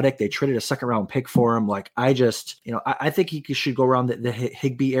more athletic. They traded a 2nd round pick for him. I think he should go around the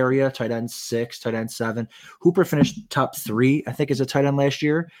Higbee area, tight end 6, tight end 7. Hooper finished top 3, I think, as a tight end last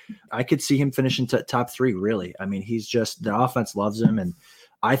year. I could see him finishing top 3. Really, I mean, he's just the offense loves him, and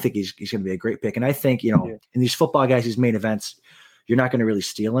I think he's going to be a great pick. And I think in these football guys, these main events, you're not going to really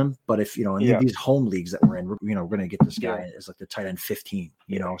steal him, but if in these home leagues that we're in, we're going to get this guy as the tight end 15.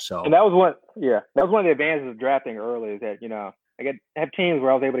 So and that was one of the advantages of drafting early is that I have teams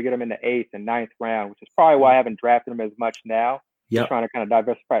where I was able to get him in the 8th and 9th round, which is probably why I haven't drafted him as much now. Yeah, trying to kind of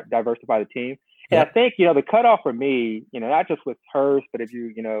diversify the team. And I think the cutoff for me, not just with Hurst, but if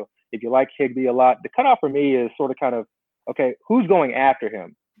you like Higbee a lot, the cutoff for me is sort of kind of okay, who's going after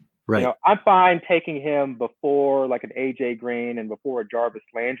him? Right. I'm fine taking him before like an AJ Green and before a Jarvis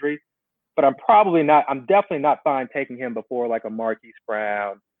Landry, but I'm definitely not fine taking him before like a Marquise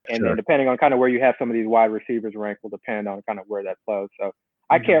Brown. And then depending on kind of where you have some of these wide receivers ranked will depend on kind of where that flows. So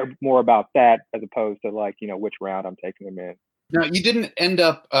I care more about that as opposed to which round I'm taking him in. Now, you didn't end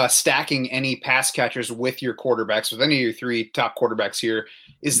up stacking any pass catchers with your quarterbacks, with any of your 3 top quarterbacks here.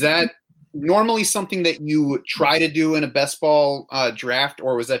 Is that normally something that you try to do in a best ball draft,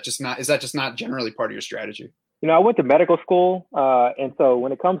 or is that just not generally part of your strategy? I went to medical school, and so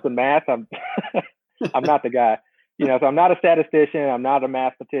when it comes to math, I'm not the guy. So I'm not a statistician, I'm not a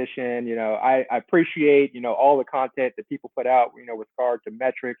mathematician. I appreciate all the content that people put out, with regard to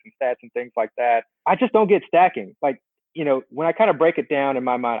metrics and stats and things like that. I just don't get stacking. When I kind of break it down in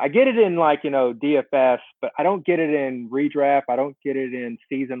my mind, I get it in DFS, but I don't get it in redraft. I don't get it in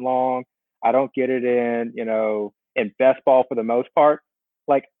season long. I don't get it in, in best ball for the most part.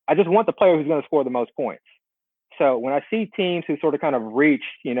 I just want the player who's going to score the most points. So when I see teams who sort of kind of reach,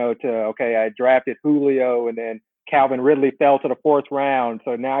 I drafted Julio and then Calvin Ridley fell to the 4th round.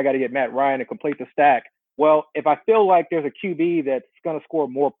 So now I got to get Matt Ryan to complete the stack. Well, if I feel like there's a QB that's going to score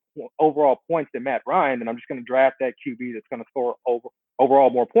more overall points than Matt Ryan, then I'm just going to draft that QB that's going to score overall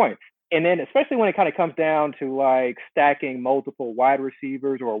more points. And then especially when it kind of comes down to stacking multiple wide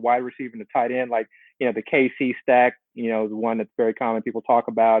receivers or a wide receiver and a tight end, the KC stack, the one that's very common people talk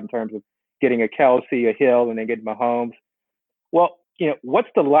about in terms of getting a Kelsey, a Hill, and then getting Mahomes. Well, what's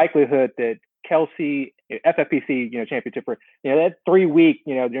the likelihood that Kelsey, FFPC, championship, that 3-week,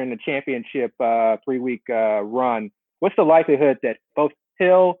 during the championship 3-week run, what's the likelihood that both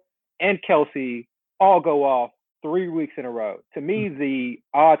Hill and Kelsey all go off 3 weeks in a row? To me, the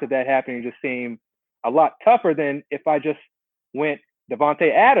odds of that happening just seem a lot tougher than if I just went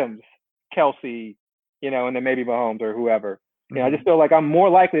Devontae Adams, Kelsey, and then maybe Mahomes or whoever. I just feel like I'm more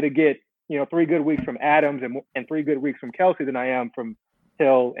likely to get, 3 good weeks from Adams and 3 good weeks from Kelsey than I am from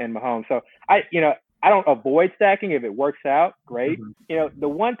Hill and Mahomes. So I don't avoid stacking if it works out. Great. The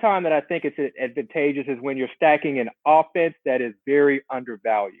one time that I think it's advantageous is when you're stacking an offense that is very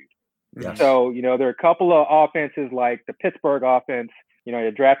undervalued. Yes. So, there are a couple of offenses like the Pittsburgh offense,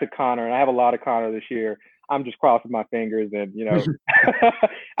 you drafted Connor, and I have a lot of Connor this year. I'm just crossing my fingers and,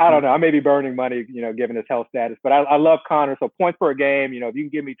 I don't know. I may be burning money, given his health status, but I love Connor. So points per game, if you can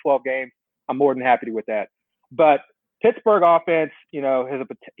give me 12 games, I'm more than happy with that. But Pittsburgh offense,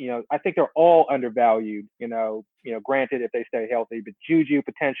 I think they're all undervalued, granted if they stay healthy, but Juju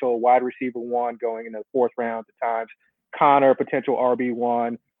potential wide receiver 1 going in the 4th round at times, Connor potential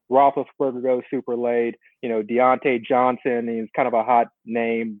RB1, Roethlisberger goes super late, Deontay Johnson is kind of a hot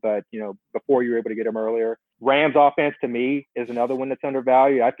name, but, before you were able to get him earlier. Rams offense to me is another one that's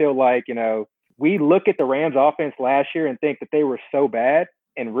undervalued. I feel like, we look at the Rams offense last year and think that they were so bad.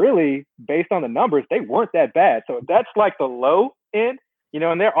 And really, based on the numbers, they weren't that bad. So that's like the low end,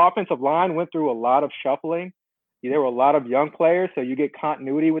 and their offensive line went through a lot of shuffling. There were a lot of young players, so you get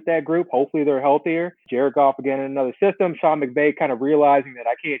continuity with that group. Hopefully they're healthier. Jared Goff again in another system. Sean McVay kind of realizing that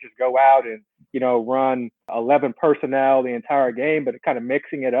I can't just go out and, run 11 personnel the entire game, but kind of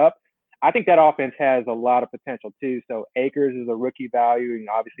mixing it up. I think that offense has a lot of potential too. So Akers is a rookie value, and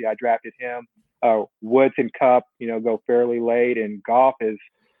obviously I drafted him. Woods and Kupp, go fairly late, and Goff is,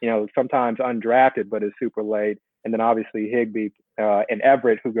 sometimes undrafted but is super late. And then obviously Higbee and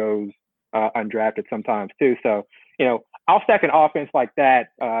Everett, who goes undrafted sometimes too. So, I'll stack an offense like that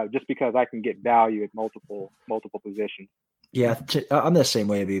just because I can get value at multiple positions. Yeah, I'm the same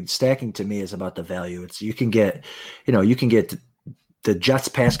way. I mean, stacking to me is about the value. It's you can get the Jets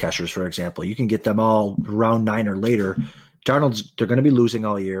pass catchers, for example. You can get them all round 9 or later. They're going to be losing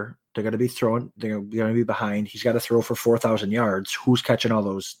all year. They're going to be throwing. They're going to be behind. He's got to throw for 4,000 yards. Who's catching all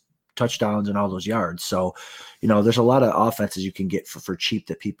those touchdowns and all those yards? So, there's a lot of offenses you can get for cheap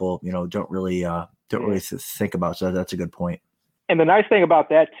that people, don't really think about. So that's a good point. And the nice thing about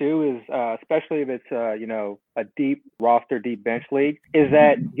that too is, especially if it's a deep roster, deep bench league, is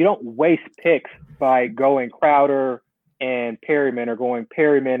that you don't waste picks by going Crowder and Perryman or going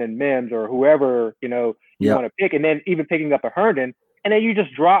Perryman and Mims or whoever you want to pick, and then even picking up a Herndon. And then you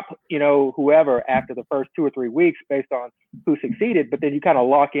just drop, whoever after the first 2 or 3 weeks based on who succeeded. But then you kind of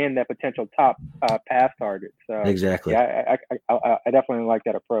lock in that potential top pass target. So exactly. Yeah, I definitely like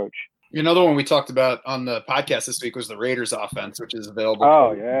that approach. Another one we talked about on the podcast this week was the Raiders offense, which is available.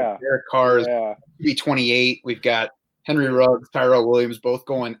 Oh, yeah. Derek Carr's QB28. We've got Henry Ruggs, Tyrell Williams, both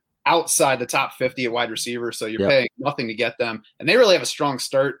going outside the top 50 at wide receiver. So you're paying nothing to get them. And they really have a strong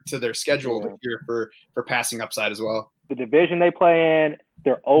start to their schedule this year for passing upside as well. The division they play in,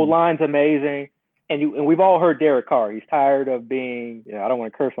 their O-line's amazing. And we've all heard Derek Carr. He's tired of being, I don't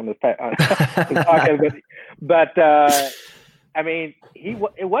want to curse on this podcast, but I mean,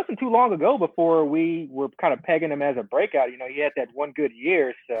 it wasn't too long ago before we were kind of pegging him as a breakout. He had that one good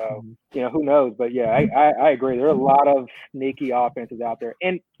year, so who knows? But yeah, I agree. There are a lot of sneaky offenses out there,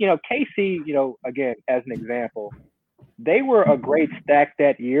 and KC, again as an example, they were a great stack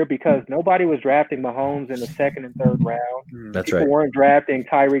that year because nobody was drafting Mahomes in the 2nd and 3rd round. That's People right. weren't drafting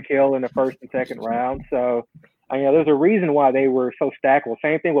Tyreek Hill in the 1st and 2nd round, so there's a reason why they were so stackable.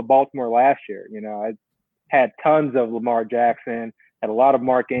 Same thing with Baltimore last year. I had tons of Lamar Jackson, had a lot of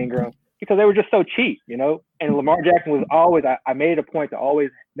Mark Ingram because they were just so cheap, and Lamar Jackson was always, I made a point to always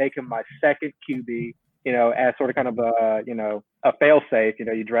make him my second QB, as sort of kind of a fail safe,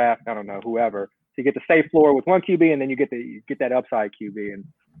 you draft, I don't know, whoever. So you get the safe floor with one QB and then you get that upside QB. And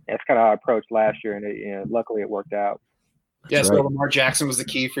that's kind of how I approached last year. And luckily it worked out. Yeah. So Lamar Jackson was the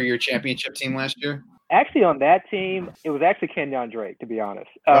key for your championship team last year. Actually, on that team, it was actually Kenyon Drake, to be honest.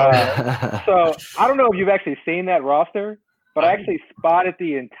 So I don't know if you've actually seen that roster, but I actually spotted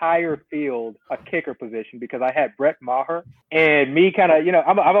the entire field a kicker position because I had Brett Maher and me kind of,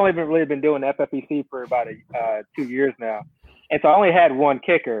 I've only really been doing FFPC for about 2 years now. And so I only had one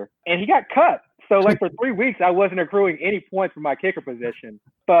kicker and he got cut. So like for 3 weeks, I wasn't accruing any points for my kicker position.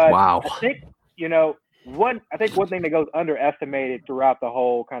 But wow. I think, one thing that goes underestimated throughout the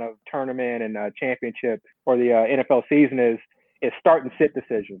whole kind of tournament and championship or the NFL season is start and sit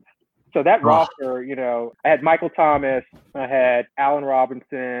decisions. So that roster, I had Michael Thomas, I had Allen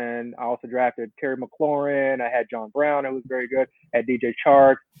Robinson, I also drafted Terry McLaurin, I had John Brown, who was very good, I had DJ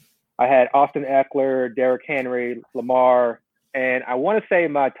Chark, I had Austin Eckler, Derrick Henry, Lamar, and I want to say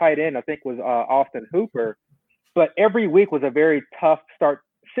my tight end, I think, was Austin Hooper. But every week was a very tough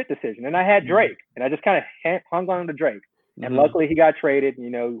start-sit decision. And I had Drake, and I just kind of hung on to Drake. And luckily he got traded.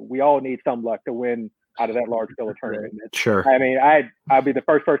 We all need some luck to win out of that large field tournament. Sure. I mean, I'd be the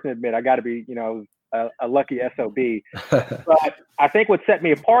first person to admit I got to be, a lucky SOB. But I think what set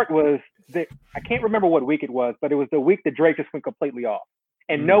me apart was that I can't remember what week it was, but it was the week that Drake just went completely off.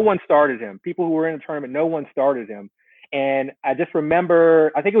 And no one started him. People who were in the tournament, no one started him. And I just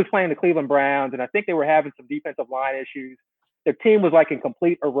remember, I think it was playing the Cleveland Browns, and I think they were having some defensive line issues. their team was like in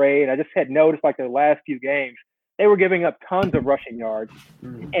complete array. And I just had noticed like their last few games, they were giving up tons of rushing yards.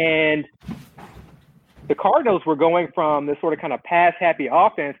 And the Cardinals were going from this sort of kind of pass happy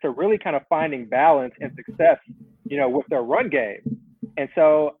offense to really kind of finding balance and success, with their run game. And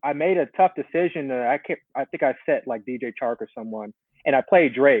so I made a tough decision. I think I set like DJ Chark or someone, and I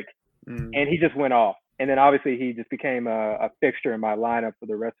played Drake, and he just went off. And then obviously he just became a fixture in my lineup for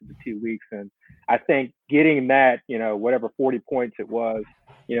the rest of the 2 weeks. And I think getting that, whatever 40 points it was,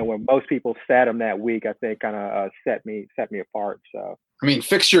 when most people sat him that week, I think kind of set me apart. So. I mean,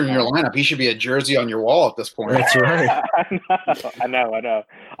 fixture in your lineup, he should be a jersey on your wall at this point. That's right. I know.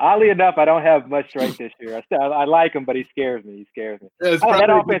 Oddly enough, I don't have much Drake this year. I like him, but he scares me. That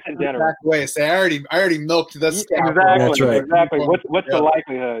offense in general. Way say I already milked this. Exactly. What's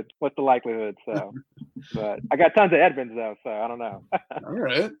the likelihood? So, but I got tons of Edmonds though, so I don't know. All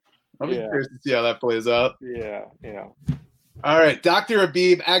right, I'll be curious to see how that plays out. Yeah. All right, Dr.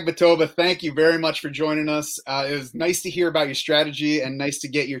 Habib Agbatoba, thank you very much for joining us. It was nice to hear about your strategy and nice to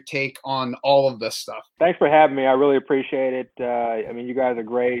get your take on all of this stuff. Thanks for having me. I really appreciate it. You guys are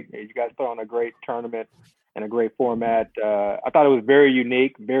great. You guys put on a great tournament and a great format. I thought it was very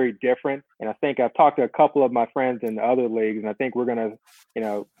unique, very different. And I think I've talked to a couple of my friends in other leagues, and I think we're going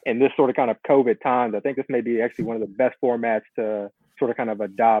to, in this sort of kind of COVID times, I think this may be actually one of the best formats to sort of kind of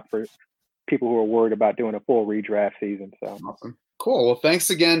adopt for people who are worried about doing a full redraft season. So awesome. Cool. Well,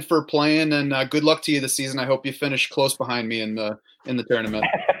 thanks again for playing, and good luck to you this season. I hope you finish close behind me in the tournament.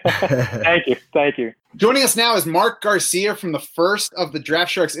 Thank you. Joining us now is Mark Garcia from the first of the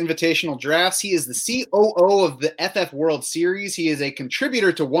Draft Sharks Invitational Drafts. He is the COO of the FF World Series. He is a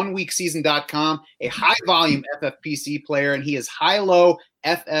contributor to OneWeekSeason.com, a high-volume FFPC player, and he is High-Low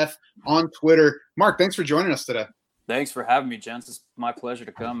FF on Twitter. Mark, thanks for joining us today. Thanks for having me, gents. It's my pleasure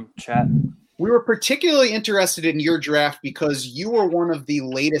to come chat. We were particularly interested in your draft because you were one of the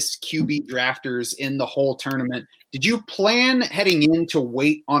latest QB drafters in the whole tournament. Did you plan heading in to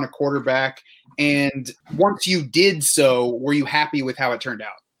wait on a quarterback? And once you did so, were you happy with how it turned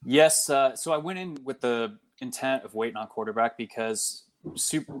out? Yes. So I went in with the intent of waiting on quarterback because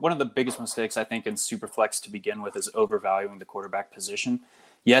one of the biggest mistakes I think in Superflex to begin with is overvaluing the quarterback position.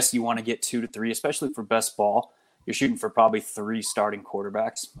 Yes, you want to get 2 to 3, especially for best ball. You're shooting for probably 3 starting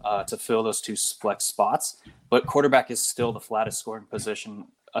quarterbacks to fill those 2 flex spots. But quarterback is still the flattest scoring position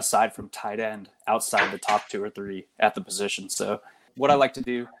aside from tight end outside the top 2 or 3 at the position. So what I like to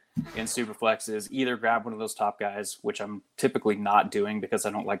do in Superflex is either grab one of those top guys, which I'm typically not doing because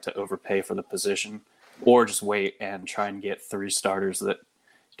I don't like to overpay for the position, or just wait and try and get 3 starters that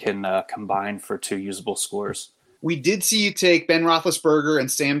can combine for 2 usable scores. We did see you take Ben Roethlisberger and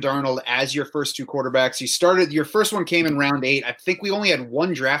Sam Darnold as your first 2 quarterbacks. Your first one came in round 8. I think we only had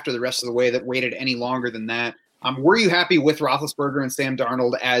one drafter the rest of the way that waited any longer than that. Were you happy with Roethlisberger and Sam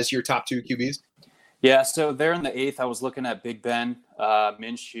Darnold as your top 2 QBs? Yeah, so there in the 8th, I was looking at Big Ben,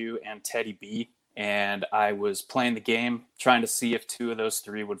 Minshew, and Teddy B, and I was playing the game, trying to see if 2 of those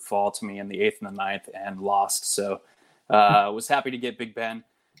 3 would fall to me in the 8th and the 9th, and lost. So I was happy to get Big Ben.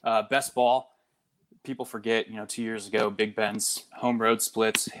 Best ball. People forget, 2 years ago, Big Ben's home road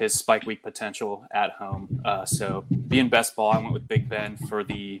splits, his spike week potential at home. So being best ball, I went with Big Ben for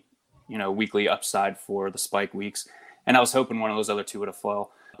the, weekly upside for the spike weeks. And I was hoping one of those other 2 would have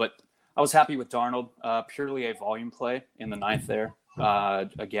fell. But I was happy with Darnold, purely a volume play in the 9th there.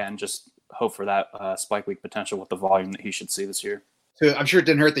 Again, just hope for that spike week potential with the volume that he should see this year. So I'm sure it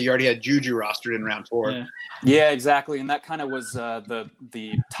didn't hurt that you already had Juju rostered in round 4. Yeah, exactly. And that kind of was the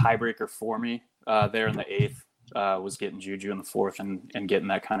tiebreaker for me. There in the 8th was getting Juju in the 4th and getting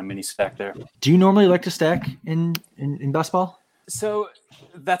that kind of mini stack there. Do you normally like to stack in best ball? So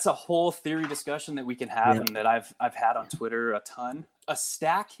that's a whole theory discussion that we can have and that I've had on Twitter a ton. A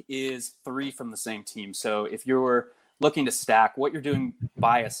stack is 3 from the same team. So if you're looking to stack, what you're doing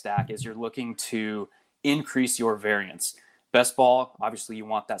by a stack is you're looking to increase your variance. Best ball, obviously you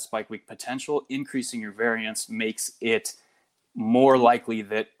want that spike week potential. Increasing your variance makes it more likely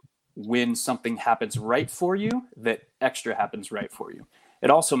that when something happens right for you, that extra happens right for you. It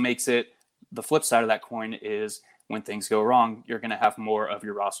also makes it, the flip side of that coin is when things go wrong, you're going to have more of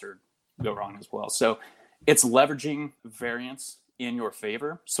your roster go wrong as well. So it's leveraging variance in your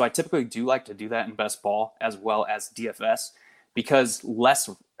favor. So I typically do like to do that in best ball as well as DFS because less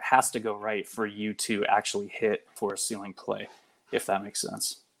has to go right for you to actually hit for a ceiling play, if that makes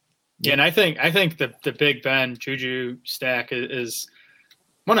sense. Yeah, and I think the Big Ben Juju stack is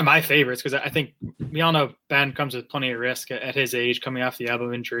one of my favorites, because I think we all know Ben comes with plenty of risk at his age coming off the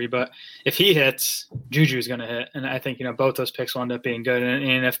elbow injury. But if he hits, Juju's going to hit. And I think, both those picks will end up being good.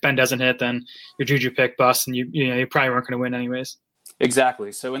 And if Ben doesn't hit, then your Juju pick busts and you probably weren't going to win anyways.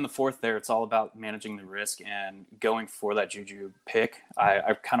 Exactly. So in the fourth there, it's all about managing the risk and going for that Juju pick.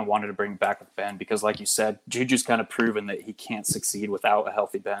 I kind of wanted to bring back with Ben because, like you said, Juju's kind of proven that he can't succeed without a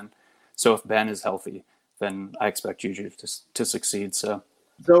healthy Ben. So if Ben is healthy, then I expect Juju to succeed. So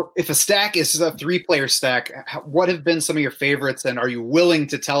if a stack is a 3-player stack, what have been some of your favorites, and are you willing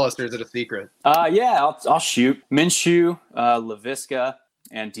to tell us, or is it a secret? Yeah, I'll shoot. Minshew, Laviska,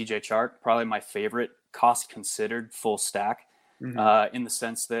 and DJ Chark, probably my favorite cost considered full stack. In the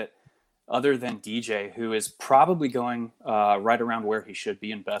sense that other than DJ, who is probably going right around where he should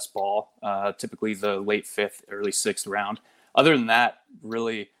be in best ball, typically the late 5th, early 6th round. Other than that,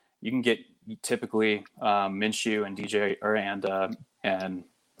 really, you can get typically Minshew and DJ and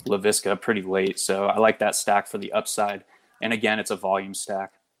Laviska pretty late. So I like that stack for the upside. And again, it's a volume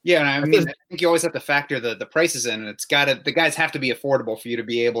stack. Yeah, and I think you always have to factor the prices in, and the guys have to be affordable for you to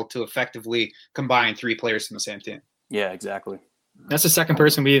be able to effectively combine 3 players from the same team. Yeah, exactly. That's the second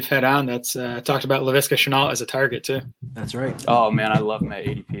person we've had on that's talked about Laviska Shenault as a target too. That's right. Oh man, I love him at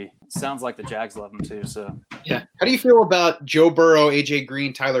ADP. Sounds like the Jags love him too. So yeah. How do you feel about Joe Burrow, AJ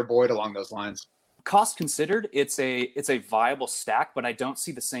Green, Tyler Boyd along those lines? Cost considered, it's a viable stack, but I don't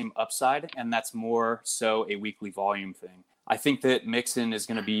see the same upside, and that's more so a weekly volume thing. I think that Mixon is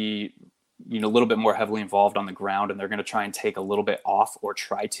going to be, a little bit more heavily involved on the ground, and they're going to try and take a little bit off, or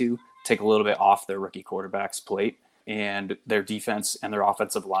try to take a little bit off their rookie quarterback's plate. And their defense and their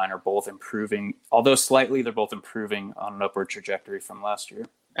offensive line are both improving, although slightly. They're both improving on an upward trajectory from last year.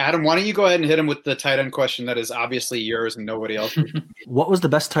 Adam, why don't you go ahead and hit him with the tight end question that is obviously yours and nobody else? What was the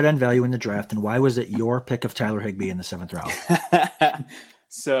best tight end value in the draft, and why was it your pick of Tyler Higbee in the 7th round?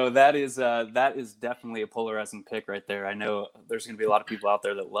 So that is definitely a polarizing pick right there. I know there's going to be a lot of people out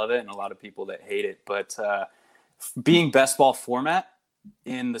there that love it and a lot of people that hate it, but being best ball format,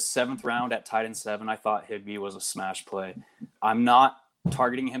 in the 7th round at tight end 7, I thought Higbee was a smash play. I'm not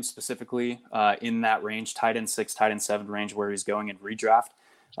targeting him specifically in that range, tight end 6, tight end 7 range where he's going in redraft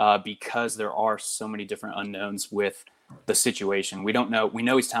because there are so many different unknowns with the situation. We don't know. We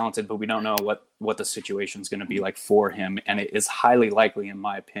know he's talented, but we don't know what the situation is going to be like for him. And it is highly likely, in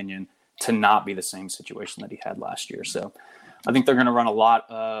my opinion, to not be the same situation that he had last year. So I think they're going to run a lot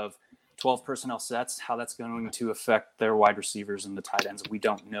of 12 personnel sets. How that's going to affect their wide receivers and the tight ends, we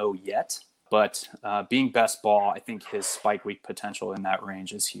don't know yet. But being best ball, I think his spike week potential in that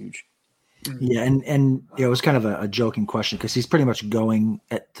range is huge. Yeah, and it was kind of a joking question because he's pretty much going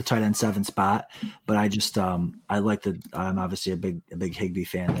at the tight end 7 spot. But I just I'm obviously a big Higbee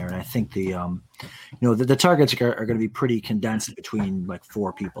fan there, and I think the targets are going to be pretty condensed between like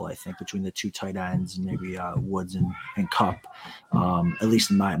 4 people. I think between the 2 tight ends and maybe Woods and Kupp, at least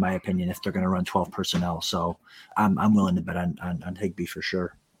in my opinion, if they're going to run 12 personnel. So I'm willing to bet on Higbee for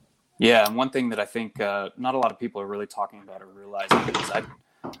sure. Yeah, and one thing that I think not a lot of people are really talking about or realizing is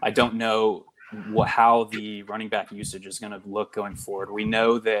I don't know how the running back usage is going to look going forward. We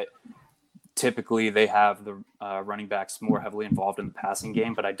know that typically they have the running backs more heavily involved in the passing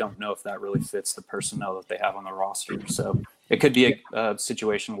game, but I don't know if that really fits the personnel that they have on the roster. So it could be a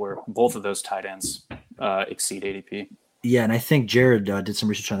situation where both of those tight ends exceed ADP. Yeah, and I think Jared did some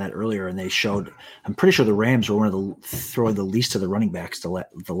research on that earlier, and they showed – I'm pretty sure the Rams were one of the throwing the least to the running backs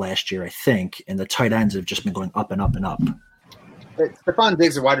the last year, I think, and the tight ends have just been going up and up and up. Stephon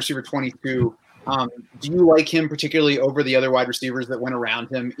Diggs, a wide receiver 22. Do you like him particularly over the other wide receivers that went around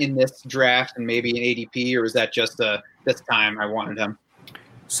him in this draft and maybe in ADP, or is that just this time I wanted him?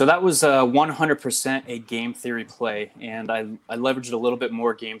 So that was 100% a game theory play, and I leveraged a little bit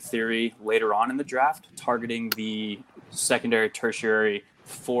more game theory later on in the draft, targeting the secondary, tertiary,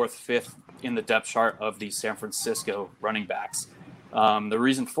 4th, 5th in the depth chart of the San Francisco running backs. The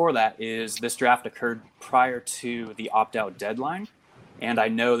reason for that is this draft occurred prior to the opt-out deadline, and I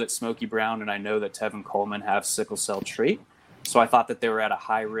know that Smokey Brown and I know that Tevin Coleman have sickle cell trait, so I thought that they were at a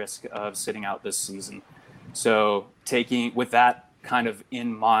high risk of sitting out this season. So taking with that kind of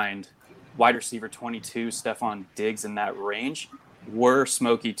in mind, wide receiver 22, Stephon Diggs in that range, were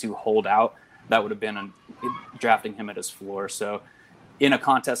Smokey to hold out, that would have been drafting him at his floor. So in a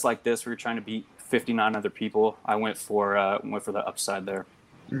contest like this, where you're trying to beat 59 other people, I went for the upside there.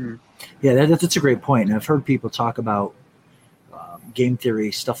 Mm-hmm. Yeah, that's a great point. And I've heard people talk about game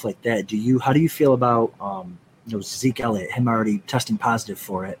theory, stuff like that. How do you feel about Zeke Elliott, him already testing positive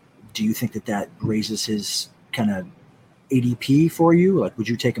for it? Do you think that raises his kind of ADP for you? Like, would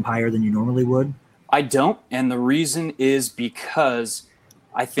you take him higher than you normally would? I don't, and the reason is because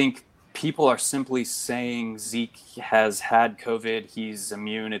I think people are simply saying Zeke has had COVID. He's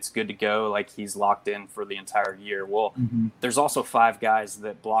immune. It's good to go. Like, he's locked in for the entire year. Well, there's also 5 guys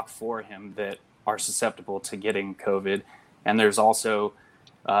that block for him that are susceptible to getting COVID. And there's also,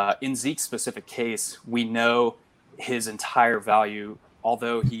 in Zeke's specific case, we know his entire value,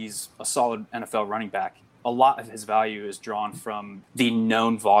 although he's a solid NFL running back, a lot of his value is drawn from the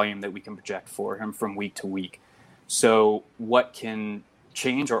known volume that we can project for him from week to week. So what can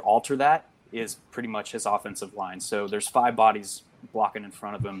change or alter that is pretty much his offensive line. So there's 5 bodies blocking in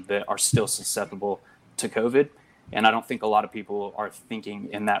front of him that are still susceptible to COVID. And I don't think a lot of people are thinking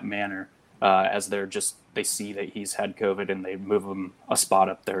in that manner as they see that he's had COVID and they move him a spot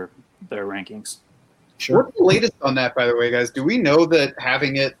up their rankings. Sure. What's the latest on that, by the way, guys? Do we know that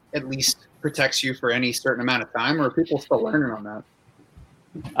having it at least protects you for any certain amount of time, or are people still learning on that?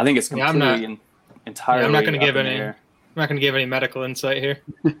 I think it's completely entirely. I'm not going to give any. I'm not going to give any medical insight here.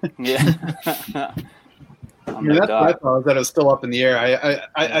 Yeah. I mean, that's what I thought, that it was still up in the air.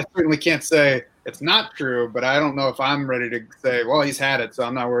 I certainly can't say it's not true, but I don't know if I'm ready to say, well, he's had it, so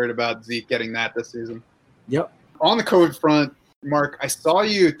I'm not worried about Zeke getting that this season. Yep. On the COVID front, Mark, I saw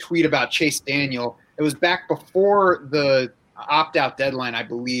you tweet about Chase Daniel. It was back before the opt-out deadline, I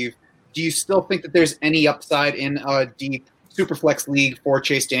believe. Do you still think that there's any upside in a deep Superflex league for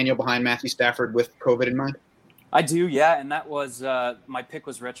Chase Daniel behind Matthew Stafford with COVID in mind? I do, yeah, and that was my pick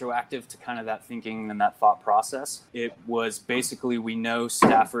was retroactive to kind of that thinking and that thought process. It was basically, we know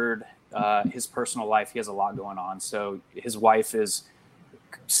Stafford, his personal life, he has a lot going on. So his wife is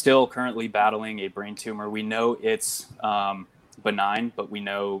still currently battling a brain tumor. We know it's benign, but we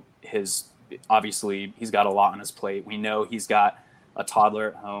know obviously he's got a lot on his plate. We know he's got a toddler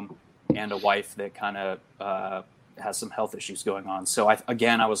at home and a wife that kind of has some health issues going on. So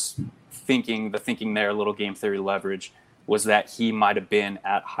I was thinking there, a little game theory leverage, was that he might have been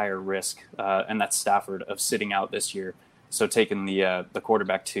at higher risk, and that's Stafford, of sitting out this year. So taking the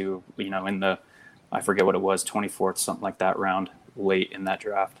quarterback in the, I forget what it was, 24th, something like that round, late in that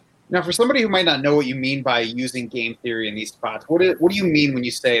draft. Now, for somebody who might not know what you mean by using game theory in these spots, what do you mean when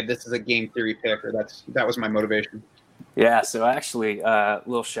you say this is a game theory pick, or that was my motivation? Yeah, so actually, a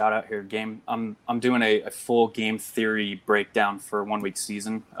little shout out here. I'm doing a full game theory breakdown for 1 week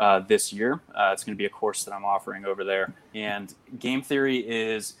season this year. It's going to be a course that I'm offering over there. And game theory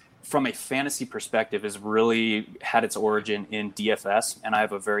is, from a fantasy perspective, is really had its origin in DFS, and I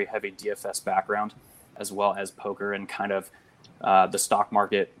have a very heavy DFS background, as well as poker and kind of the stock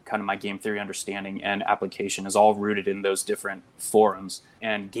market. Kind of my game theory understanding and application is all rooted in those different forums.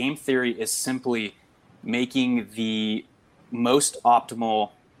 And game theory is simply making the most optimal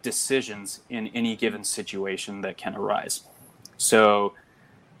decisions in any given situation that can arise. So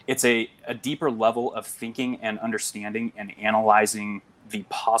it's a deeper level of thinking and understanding and analyzing the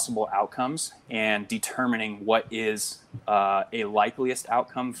possible outcomes and determining what is a likeliest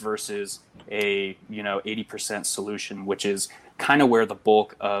outcome versus a 80% solution, which is kind of where the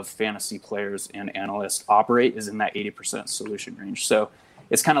bulk of fantasy players and analysts operate, is in that 80% solution range. So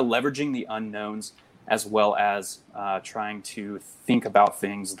it's kind of leveraging the unknowns, as well as trying to think about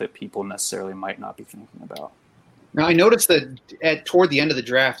things that people necessarily might not be thinking about. Now, I noticed that toward the end of the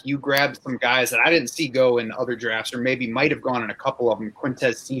draft, you grabbed some guys that I didn't see go in other drafts, or maybe might have gone in a couple of them.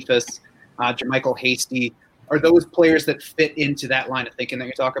 Quintez Cephas, JaMycal Hasty. Are those players that fit into that line of thinking that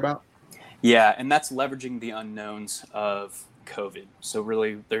you talk about? Yeah, and that's leveraging the unknowns of COVID. So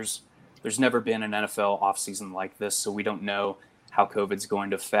really, there's never been an NFL offseason like this, so we don't know how COVID's going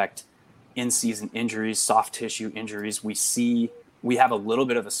to affect in-season injuries, soft tissue injuries. We have a little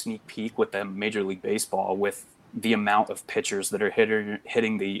bit of a sneak peek with the Major League Baseball with the amount of pitchers that are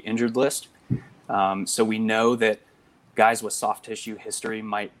hitting the injured list. So we know that guys with soft tissue history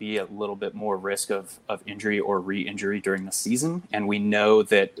might be a little bit more risk of injury or re-injury during the season. And we know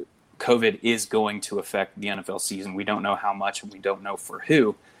that COVID is going to affect the NFL season. We don't know how much, and we don't know for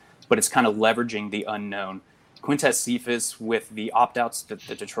who, but it's kind of leveraging the unknown. Quintez Cephas, with the opt-outs that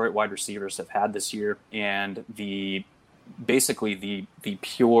the Detroit wide receivers have had this year, and basically the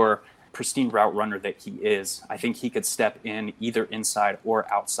pure pristine route runner that he is, I think he could step in either inside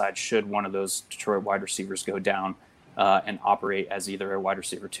or outside should one of those Detroit wide receivers go down and operate as either a wide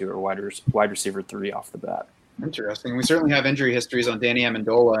receiver 2 or wide receiver 3 off the bat. Interesting. We certainly have injury histories on Danny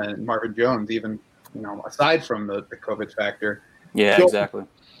Amendola and Marvin Jones, even aside from the COVID factor. Yeah, so, exactly.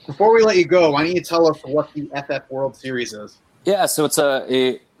 Before we let you go, why don't you tell us what the FF World Series is? Yeah, so it's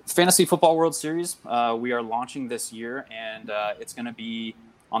a Fantasy Football World Series. We are launching this year, and it's going to be,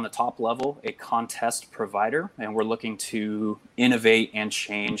 on the top level, a contest provider, and we're looking to innovate and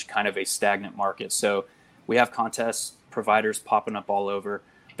change kind of a stagnant market. So we have contests providers popping up all over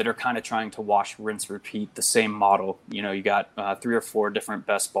that are kind of trying to wash, rinse, repeat the same model. You got 3 or 4 different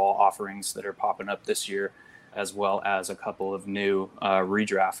best ball offerings that are popping up this year, as well as a couple of new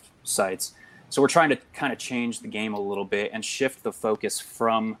redraft sites. So we're trying to kind of change the game a little bit and shift the focus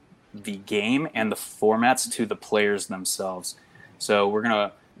from the game and the formats to the players themselves. So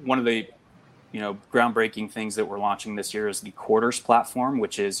one of the groundbreaking things that we're launching this year is the Quarters platform,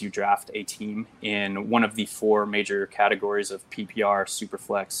 which is you draft a team in one of the 4 major categories of PPR,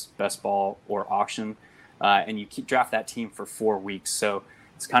 Superflex, Best Ball, or Auction, and you draft that team for 4 weeks. So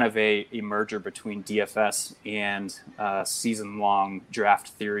it's kind of a merger between DFS and season-long draft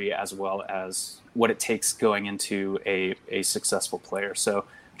theory, as well as what it takes going into a successful player. So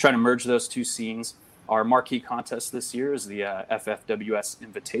trying to merge those 2 scenes. Our marquee contest this year is the FFWS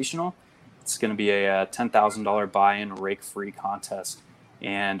Invitational. It's going to be a $10,000 buy-in rake-free contest.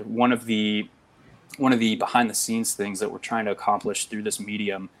 And one of the behind-the-scenes things that we're trying to accomplish through this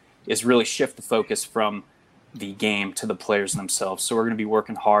medium is really shift the focus from the game to the players themselves. So we're going to be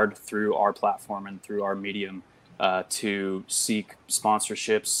working hard through our platform and through our medium to seek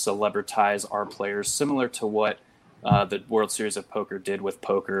sponsorships, celebritize our players, similar to what the World Series of Poker did with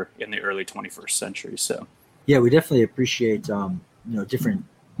poker in the early 21st century. So, yeah, we definitely appreciate different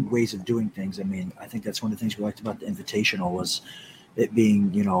ways of doing things. I mean, I think that's one of the things we liked about the Invitational was it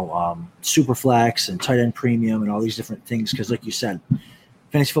being super flex and tight end premium and all these different things, because like you said,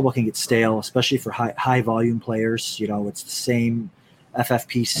 fantasy football can get stale, especially for high volume players. It's the same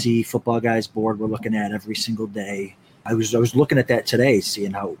FFPC Football Guys board we're looking at every single day. I was looking at that today,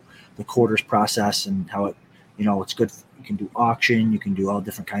 seeing how the Quarters process and how it it's good. You can do auction, you can do all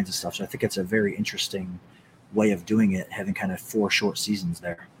different kinds of stuff. So I think it's a very interesting way of doing it, having kind of 4 short seasons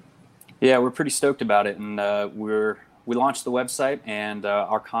there. Yeah, we're pretty stoked about it, and we launched the website, and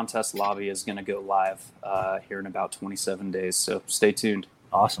our contest lobby is going to go live here in about 27 days. So stay tuned.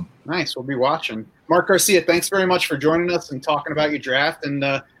 Awesome. Nice. We'll be watching. Mark Garcia, thanks very much for joining us and talking about your draft, and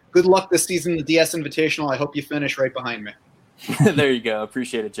good luck this season, the DS Invitational. I hope you finish right behind me. There you go.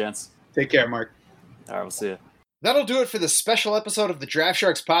 Appreciate it, gents. Take care, Mark. All right, we'll see you. That'll do it for this special episode of the Draft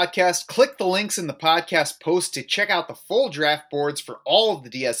Sharks podcast. Click the links in the podcast post to check out the full draft boards for all of the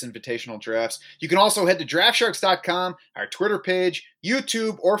DS Invitational drafts. You can also head to draftsharks.com, our Twitter page,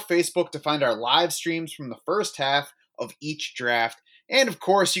 YouTube, or Facebook to find our live streams from the first half of each draft. And of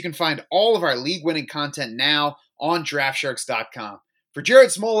course, you can find all of our league-winning content now on draftsharks.com. For Jared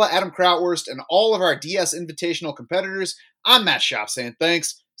Smola, Adam Krautwurst, and all of our DS Invitational competitors, I'm Matt Schauf saying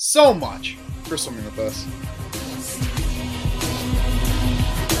thanks so much for swimming with us.